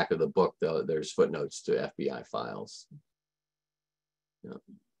in the back of the book, though, there's footnotes to FBI files. Yeah.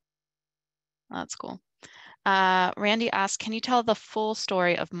 That's cool. Randy asked, can you tell the full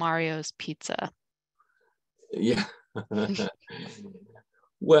story of Mario's Pizza? Yeah.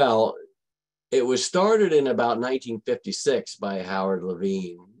 Well, it was started in about 1956 by Howard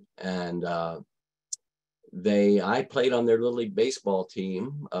Levine, and I played on their Little League baseball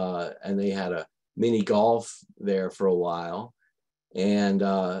team, and they had a mini golf there for a while. And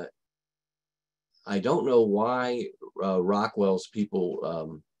I don't know why Rockwell's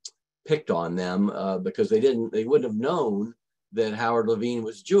people picked on them because they wouldn't have known that Howard Levine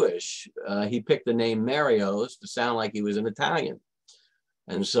was Jewish. He picked the name Mario's to sound like he was an Italian.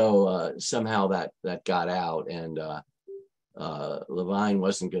 And so somehow that got out, and Levine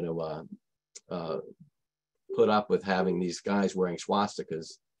wasn't going to put up with having these guys wearing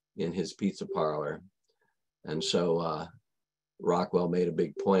swastikas in his pizza parlor. And so Rockwell made a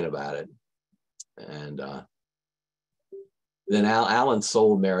big point about it. And then Alan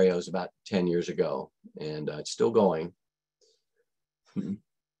sold Mario's about 10 years ago, and it's still going.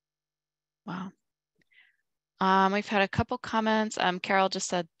 Wow. We've had a couple comments. Carol just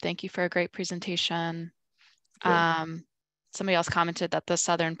said, thank you for a great presentation. Somebody else commented that the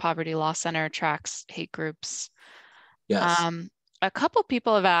Southern Poverty Law Center tracks hate groups. Yes. A couple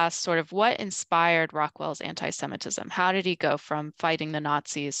people have asked sort of what inspired Rockwell's anti-Semitism? How did he go from fighting the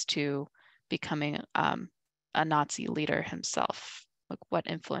Nazis to becoming a Nazi leader himself? Like, what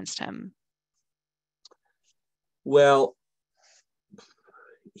influenced him? Well,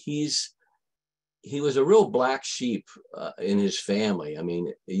 he was a real black sheep in his family. I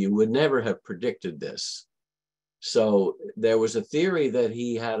mean, you would never have predicted this. So there was a theory that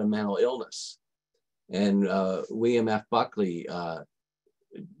he had a mental illness. And William F. Buckley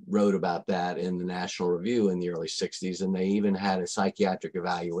wrote about that in the National Review in the early 60s, and they even had a psychiatric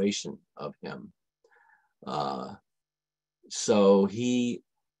evaluation of him. So he,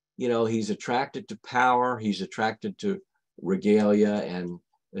 he's attracted to power, he's attracted to regalia, and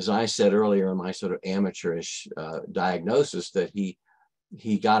as I said earlier in my sort of amateurish diagnosis, that he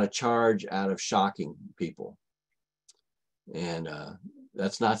got a charge out of shocking people. And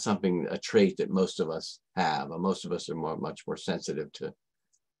that's not a trait that most of us have. Most of us are much more sensitive to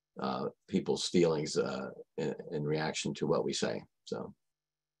people's feelings in reaction to what we say. So.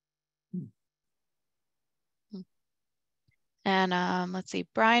 And let's see,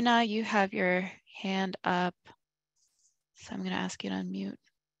 Bryna, you have your hand up. So I'm going to ask you to unmute.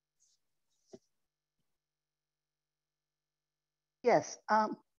 Yes.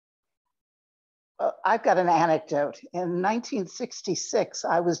 I've got an anecdote. In 1966,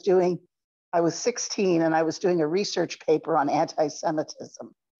 I was 16 and I was doing a research paper on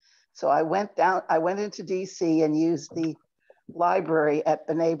anti-Semitism. So I went into DC and used the library at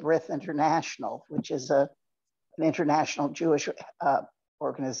B'nai B'rith International, which is an international Jewish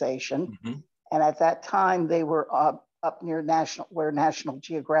organization. Mm-hmm. And at that time, they were up near where National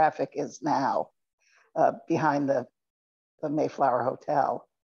Geographic is now, behind the Mayflower Hotel.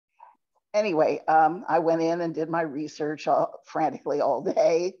 Anyway, I went in and did my research frantically all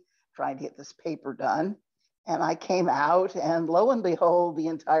day, trying to get this paper done. And I came out, and lo and behold, the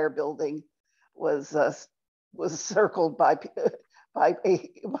entire building was circled by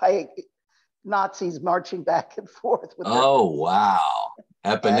Nazis marching back and forth. With wow.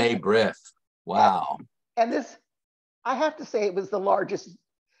 At B'nai B'rith. Wow. And this, I have to say, it was the largest.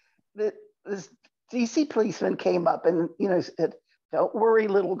 This DC policeman came up and, said, "Don't worry,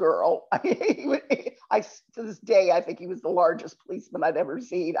 little girl." To this day, I think he was the largest policeman I'd ever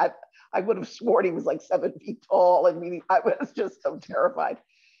seen. I would have sworn he was like 7 feet tall. I mean, I was just so terrified.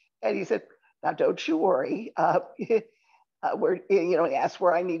 And he said, "Now, don't you worry. He asked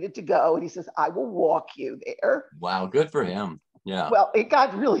where I needed to go. And he says, "I will walk you there." Wow, good for him. Yeah. Well, it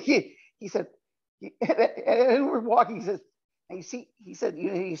got really, he said, and we're walking, he says, and you see, he said,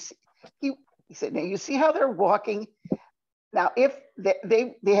 he said, now you see how they're walking? Now, if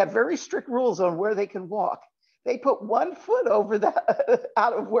they have very strict rules on where they can walk. They put 1 foot over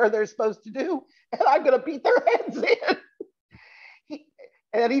out of where they're supposed to do, and I'm going to beat their heads in.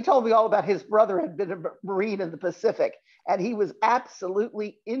 And he told me all about his brother had been a Marine in the Pacific, and he was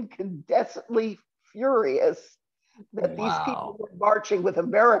absolutely incandescently furious that these people were marching with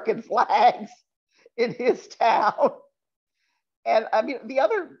American flags in his town. And I mean, the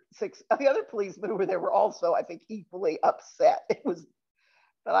other policemen who were there were also, I think, equally upset. It was,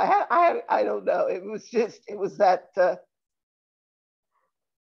 but I don't know. It was that,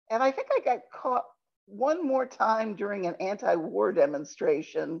 and I think I got caught one more time during an anti-war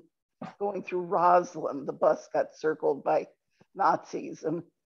demonstration going through Roslyn. The bus got circled by Nazis, and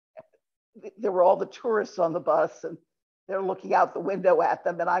there were all the tourists on the bus, and they're looking out the window at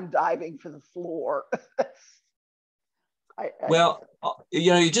them, and I'm diving for the floor. Well,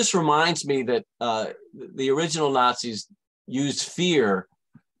 it just reminds me that the original Nazis used fear,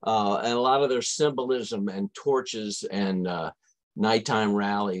 and a lot of their symbolism and torches and nighttime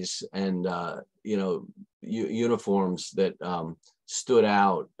rallies and uniforms that stood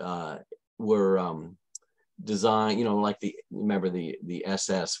out were designed, like remember the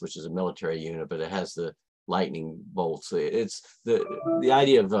SS, which is a military unit, but it has the lightning bolts. It's the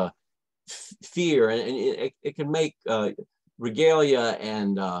idea of fear, and it can make regalia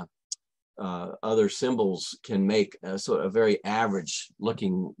and other symbols can make a sort of very average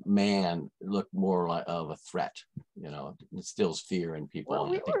looking man look more like of a threat. It instills fear in people. Well,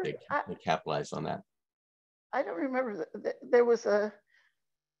 and I think they capitalized on that. I don't remember. There was a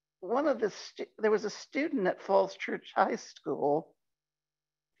student at Falls Church High School.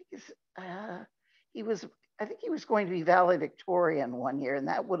 He was think he was going to be valedictorian one year, and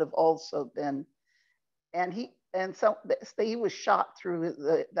that would have also been, and he was shot through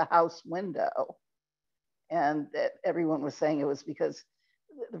the house window, and that everyone was saying it was because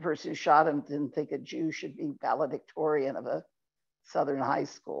the person who shot him didn't think a Jew should be valedictorian of a Southern high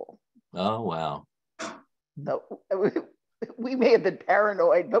school. Oh, wow. So we may have been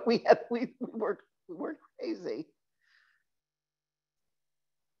paranoid, but we weren't crazy.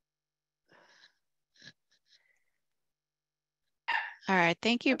 All right,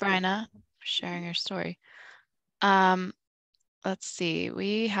 thank you, Bryna, for sharing your story. Let's see,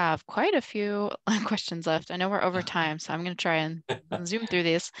 we have quite a few questions left. I know we're over time, so I'm going to try and zoom through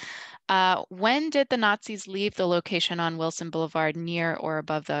these. When did the Nazis leave the location on Wilson Boulevard near or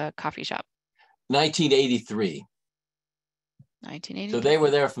above the coffee shop? 1983. 1983. So they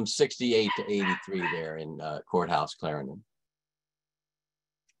were there from 68 to 83 there in Courthouse, Clarendon.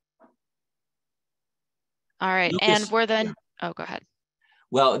 All right, Lucas, and were then, yeah. Oh, go ahead.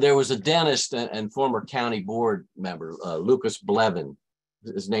 Well, there was a dentist and former county board member, Lucas Blevin.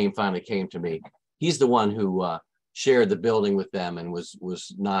 His name finally came to me. He's the one who shared the building with them and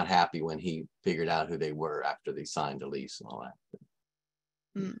was not happy when he figured out who they were after they signed the lease and all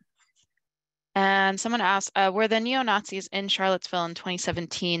that. Mm. And someone asked, were the neo-Nazis in Charlottesville in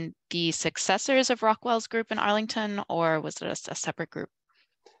 2017 the successors of Rockwell's group in Arlington, or was it a separate group?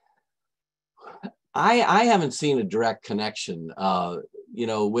 I haven't seen a direct connection. You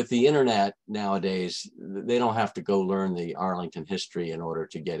know, with the internet nowadays, they don't have to go learn the Arlington history in order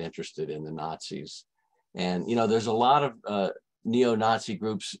to get interested in the Nazis. And, you know, there's a lot of neo-Nazi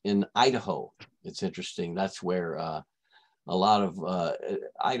groups in Idaho. It's interesting. That's where a lot of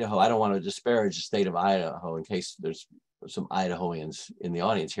Idaho, I don't want to disparage the state of Idaho in case there's some Idahoans in the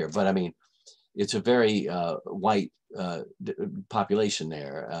audience here, but I mean, it's a very white population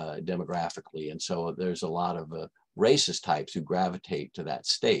there demographically. And so there's a lot of racist types who gravitate to that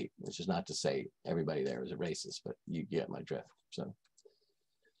state, which is not to say everybody there is a racist, but you get my drift. So.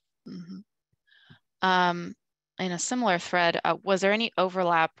 Mm-hmm. In a similar thread, was there any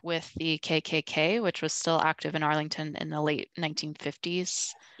overlap with the KKK, which was still active in Arlington in the late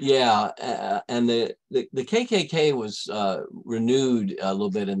 1950s? Yeah, and the KKK was renewed a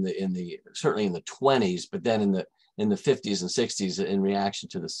little bit in the certainly in the 20s, but then in the 50s and 60s in reaction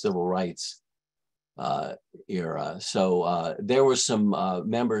to the civil rights era. So there were some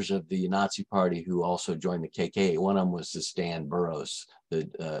members of the Nazi Party who also joined the KKK. One of them was this Dan Burroughs, the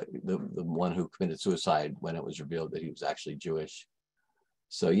one who committed suicide when it was revealed that he was actually Jewish.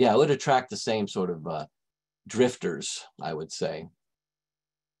 So yeah, it would attract the same sort of drifters, I would say.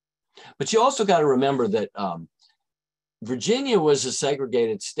 But you also got to remember that Virginia was a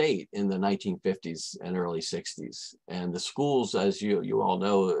segregated state in the 1950s and early 60s. And the schools, as you all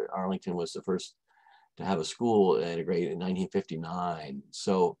know, Arlington was the first to have a school integrated in 1959.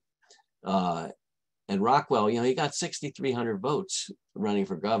 So, and Rockwell, you know, he got 6,300 votes running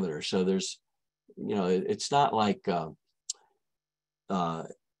for governor. So there's, you know, it's not like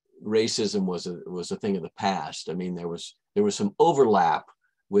racism was a thing of the past. I mean, there was some overlap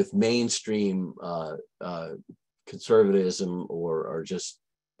with mainstream conservatism or just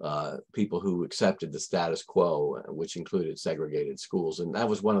people who accepted the status quo, which included segregated schools. And that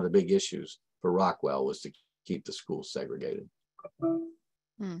was one of the big issues for Rockwell, was to keep the schools segregated.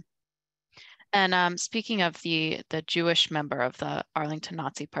 Hmm. And speaking of the Jewish member of the Arlington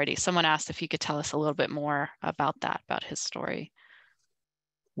Nazi Party, someone asked if you could tell us a little bit more about that, about his story.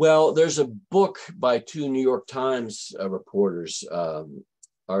 Well, there's a book by two New York Times reporters,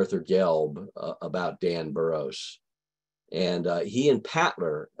 Arthur Gelb, about Dan Burroughs. And he and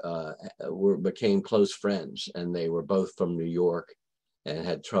Patler became close friends, and they were both from New York and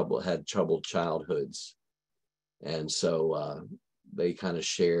had troubled childhoods. And so they kind of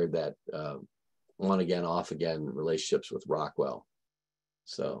shared that on again, off again relationships with Rockwell.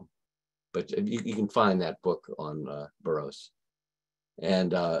 So, but you can find that book on Burroughs.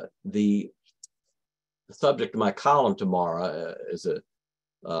 And the subject of my column tomorrow is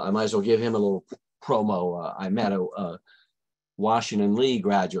I might as well give him a little promo. I met a Washington Lee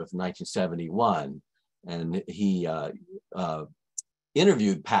graduate from 1971, and he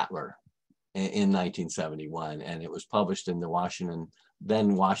interviewed Patler in 1971, and it was published in the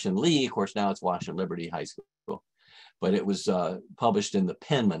then Washington Lee, of course now it's Washington Liberty High School, but it was published in the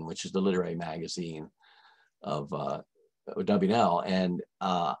Penman, which is the literary magazine of W&L. And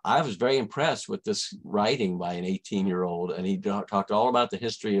I was very impressed with this writing by an 18-year-old, and he talked all about the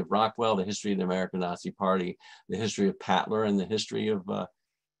history of Rockwell, the history of the American Nazi Party, the history of Patler, and the history of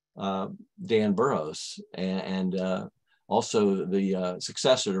Dan Burroughs, and also the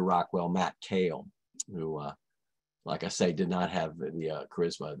successor to Rockwell, Matt Cale. who, like I say, did not have the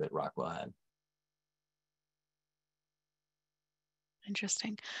charisma that Rockwell had.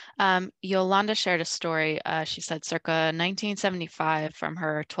 Interesting. Yolanda shared a story. She said circa 1975 from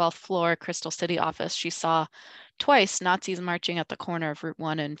her 12th floor Crystal City office, she saw twice Nazis marching at the corner of Route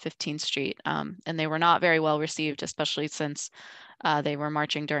 1 and 15th Street. And they were not very well received, especially since they were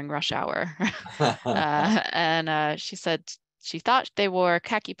marching during rush hour. She said she thought they wore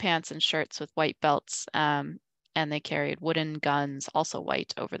khaki pants and shirts with white belts, and they carried wooden guns, also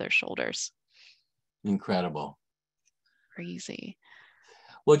white, over their shoulders. Incredible. Crazy.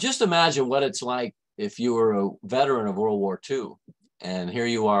 Well, just imagine what it's like if you were a veteran of World War II, and here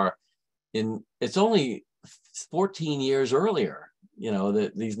you are it's only 14 years earlier, you know,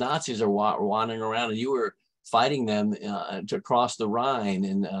 that these Nazis are wandering around, and you were fighting them to cross the Rhine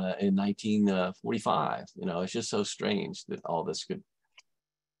in 1945. You know, it's just so strange that all this could,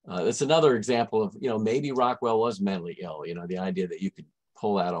 it's another example of, you know, maybe Rockwell was mentally ill, you know, the idea that you could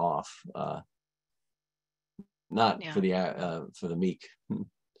pull that off. Not for the meek.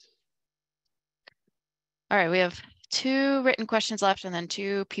 All right, we have 2 written questions left and then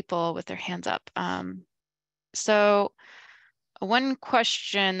 2 people with their hands up. So one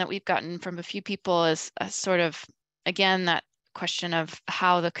question that we've gotten from a few people is sort of, again, that question of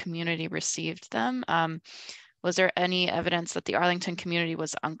how the community received them. Was there any evidence that the Arlington community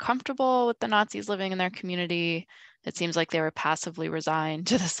was uncomfortable with the Nazis living in their community? It seems like they were passively resigned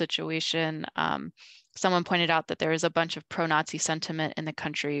to the situation. Someone pointed out that there was a bunch of pro-Nazi sentiment in the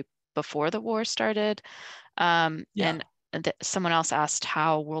country before the war started. And someone else asked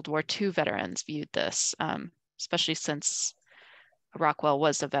how World War II veterans viewed this, especially since Rockwell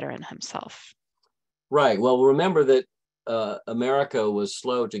was a veteran himself. Right. Well, remember that America was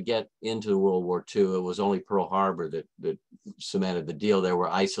slow to get into World War II. It was only Pearl Harbor that cemented the deal. There were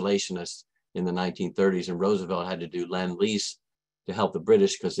isolationists in the 1930s, and Roosevelt had to do Lend-Lease to help the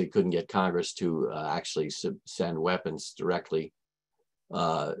British because they couldn't get Congress to actually send weapons directly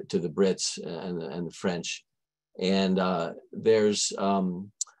to the Brits and the French. And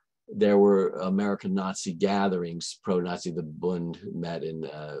there were American Nazi gatherings, pro-Nazi. The Bund met in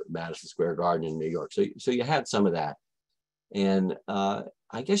Madison Square Garden in New York. So you had some of that. And I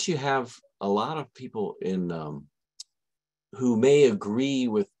guess you have a lot of people who may agree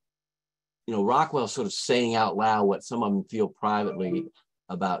with, you know, Rockwell sort of saying out loud what some of them feel privately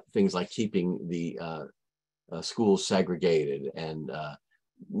about things like keeping the schools segregated and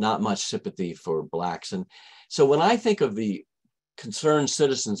not much sympathy for Blacks. And so when I think of the concerned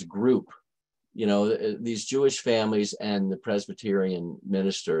citizens group, you know, these Jewish families and the Presbyterian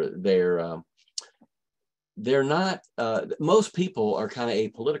minister, they're not, most people are kind of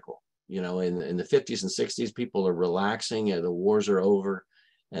apolitical, you know, in the 50s and 60s, people are relaxing and the wars are over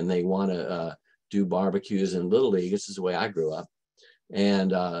and they want to do barbecues and Little League. This is the way I grew up.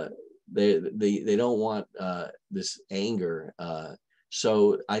 And they don't want this anger.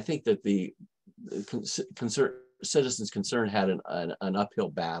 So I think that the citizens concerned had an uphill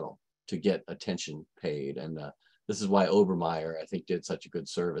battle to get attention paid. And this is why Obermeyer, I think, did such a good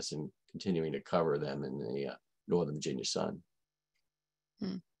service in continuing to cover them in the Northern Virginia Sun.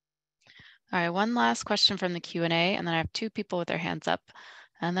 All right, one last question from the Q&A, and then I have 2 people with their hands up,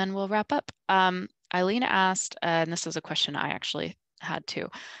 and then we'll wrap up. Eileen asked, and this is a question I actually had too,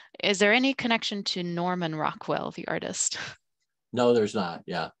 is there any connection to Norman Rockwell, the artist? No, there's not,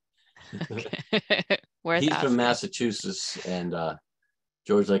 yeah. He's from Massachusetts, and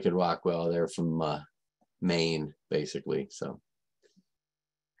George Lincoln Rockwell, they're from Maine, basically, so.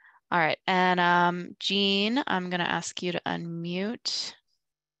 All right, and Jean, I'm gonna ask you to unmute.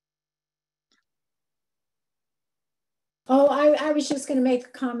 Oh, I was just gonna make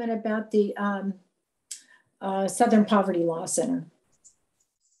a comment about the Southern Poverty Law Center.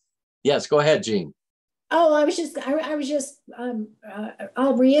 Yes, go ahead, Jean. Oh,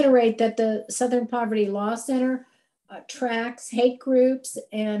 I'll reiterate that the Southern Poverty Law Center tracks hate groups,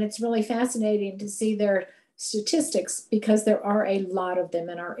 and it's really fascinating to see their statistics because there are a lot of them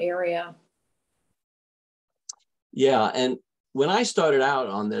in our area. Yeah, and when I started out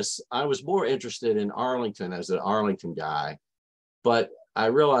on this, I was more interested in Arlington as an Arlington guy, but I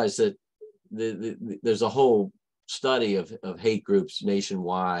realized that there's a whole study of hate groups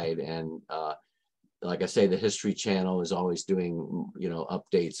nationwide, and like I say, the History Channel is always doing, you know,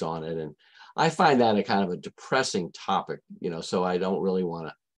 updates on it. And I find that a kind of a depressing topic, you know, so I don't really want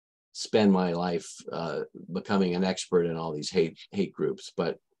to spend my life becoming an expert in all these hate groups,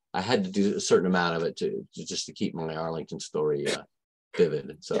 but I had to do a certain amount of it just to keep my Arlington story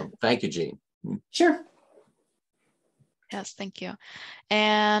vivid. So thank you, Jean. Sure. Yes, thank you.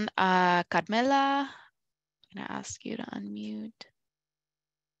 And Carmela, I'm gonna ask you to unmute.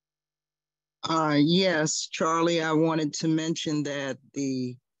 Yes, Charlie, I wanted to mention that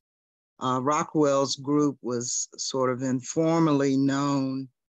the Rockwell's group was sort of informally known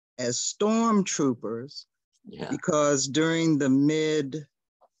as stormtroopers because during the mid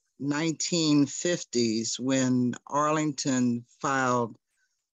 1950s, when Arlington filed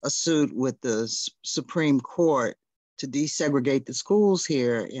a suit with the Supreme Court to desegregate the schools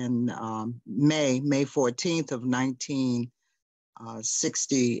here in May 14th of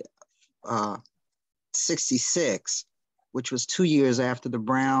 1966, which was 2 years after the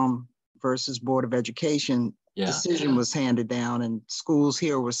Brown versus Board of Education decision was handed down and schools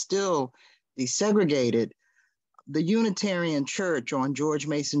here were still desegregated. The Unitarian Church on George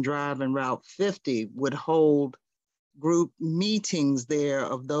Mason Drive and Route 50 would hold group meetings there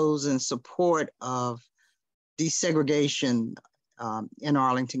of those in support of desegregation in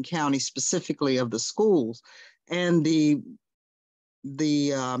Arlington County, specifically of the schools. And the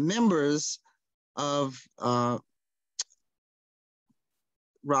members of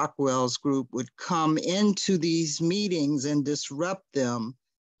Rockwell's group would come into these meetings and disrupt them.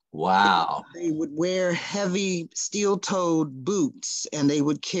 Wow. They would wear heavy steel-toed boots and they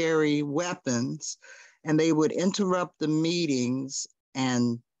would carry weapons and they would interrupt the meetings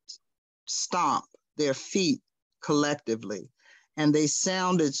and stomp their feet collectively. And they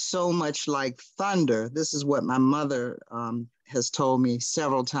sounded so much like thunder. This is what my mother has told me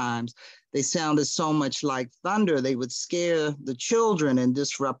several times. They sounded so much like thunder, they would scare the children and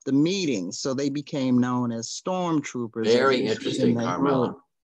disrupt the meetings. So they became known as stormtroopers. Very interesting, Carmela.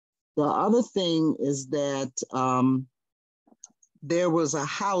 The other thing is that there was a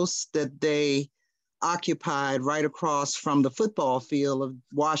house that they occupied right across from the football field of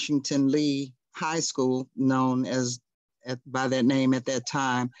Washington Lee High School, known as by that name at that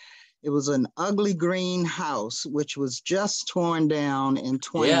time. It was an ugly green house, which was just torn down in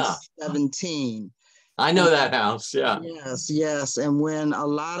 2017. I know that house, Yes. And when a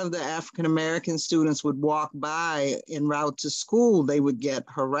lot of the African-American students would walk by en route to school, they would get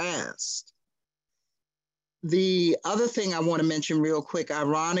harassed. The other thing I want to mention real quick,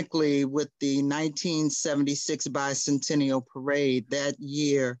 ironically, with the 1976 Bicentennial Parade, that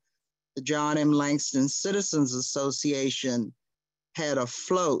year, the John M. Langston Citizens Association had a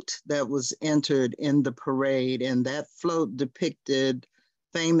float that was entered in the parade, and that float depicted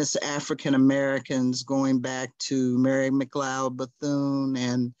famous African Americans going back to Mary McLeod Bethune,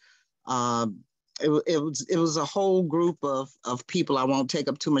 and it was a whole group of people. I won't take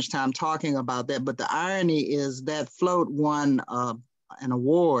up too much time talking about that, but the irony is that float won an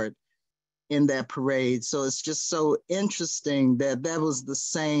award in that parade. So it's just so interesting that that was the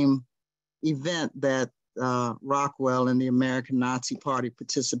same event that Rockwell and the American Nazi Party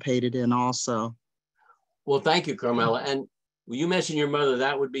participated in also. Well, thank you, Carmela. And you mentioned your mother,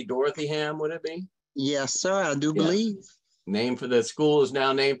 that would be Dorothy Ham, would it be? Yes, sir, I do believe. Name for the school is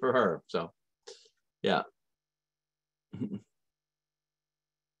now named for her, so yeah.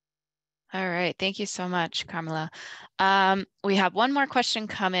 All right, thank you so much, Carmela. We have one more question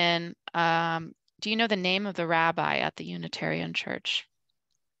come in. Do you know the name of the rabbi at the Unitarian Church?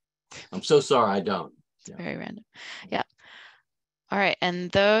 I'm so sorry, I don't. It's very random. Yeah. All right,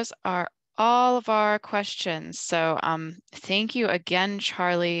 and those are all of our questions. So thank you again,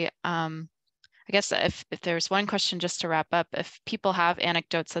 Charlie. I guess if there's one question just to wrap up, if people have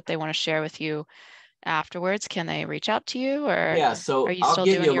anecdotes that they want to share with you afterwards, can they reach out to you, or so are you I'll still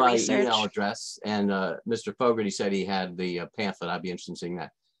give doing you your my research? email address, and Mr. Fogarty said he had the pamphlet. I'd be interested in seeing that.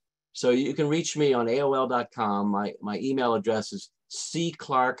 So you can reach me on AOL.com. My email address is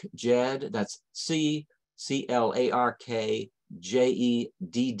cclarkjed, that's CClarkjedd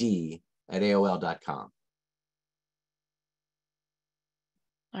at AOL.com.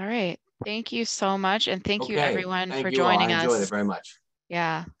 All right. Thank you so much. And thank you everyone for you all. joining I us. enjoyed it very much.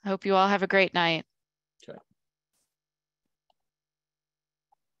 Yeah. I hope you all have a great night.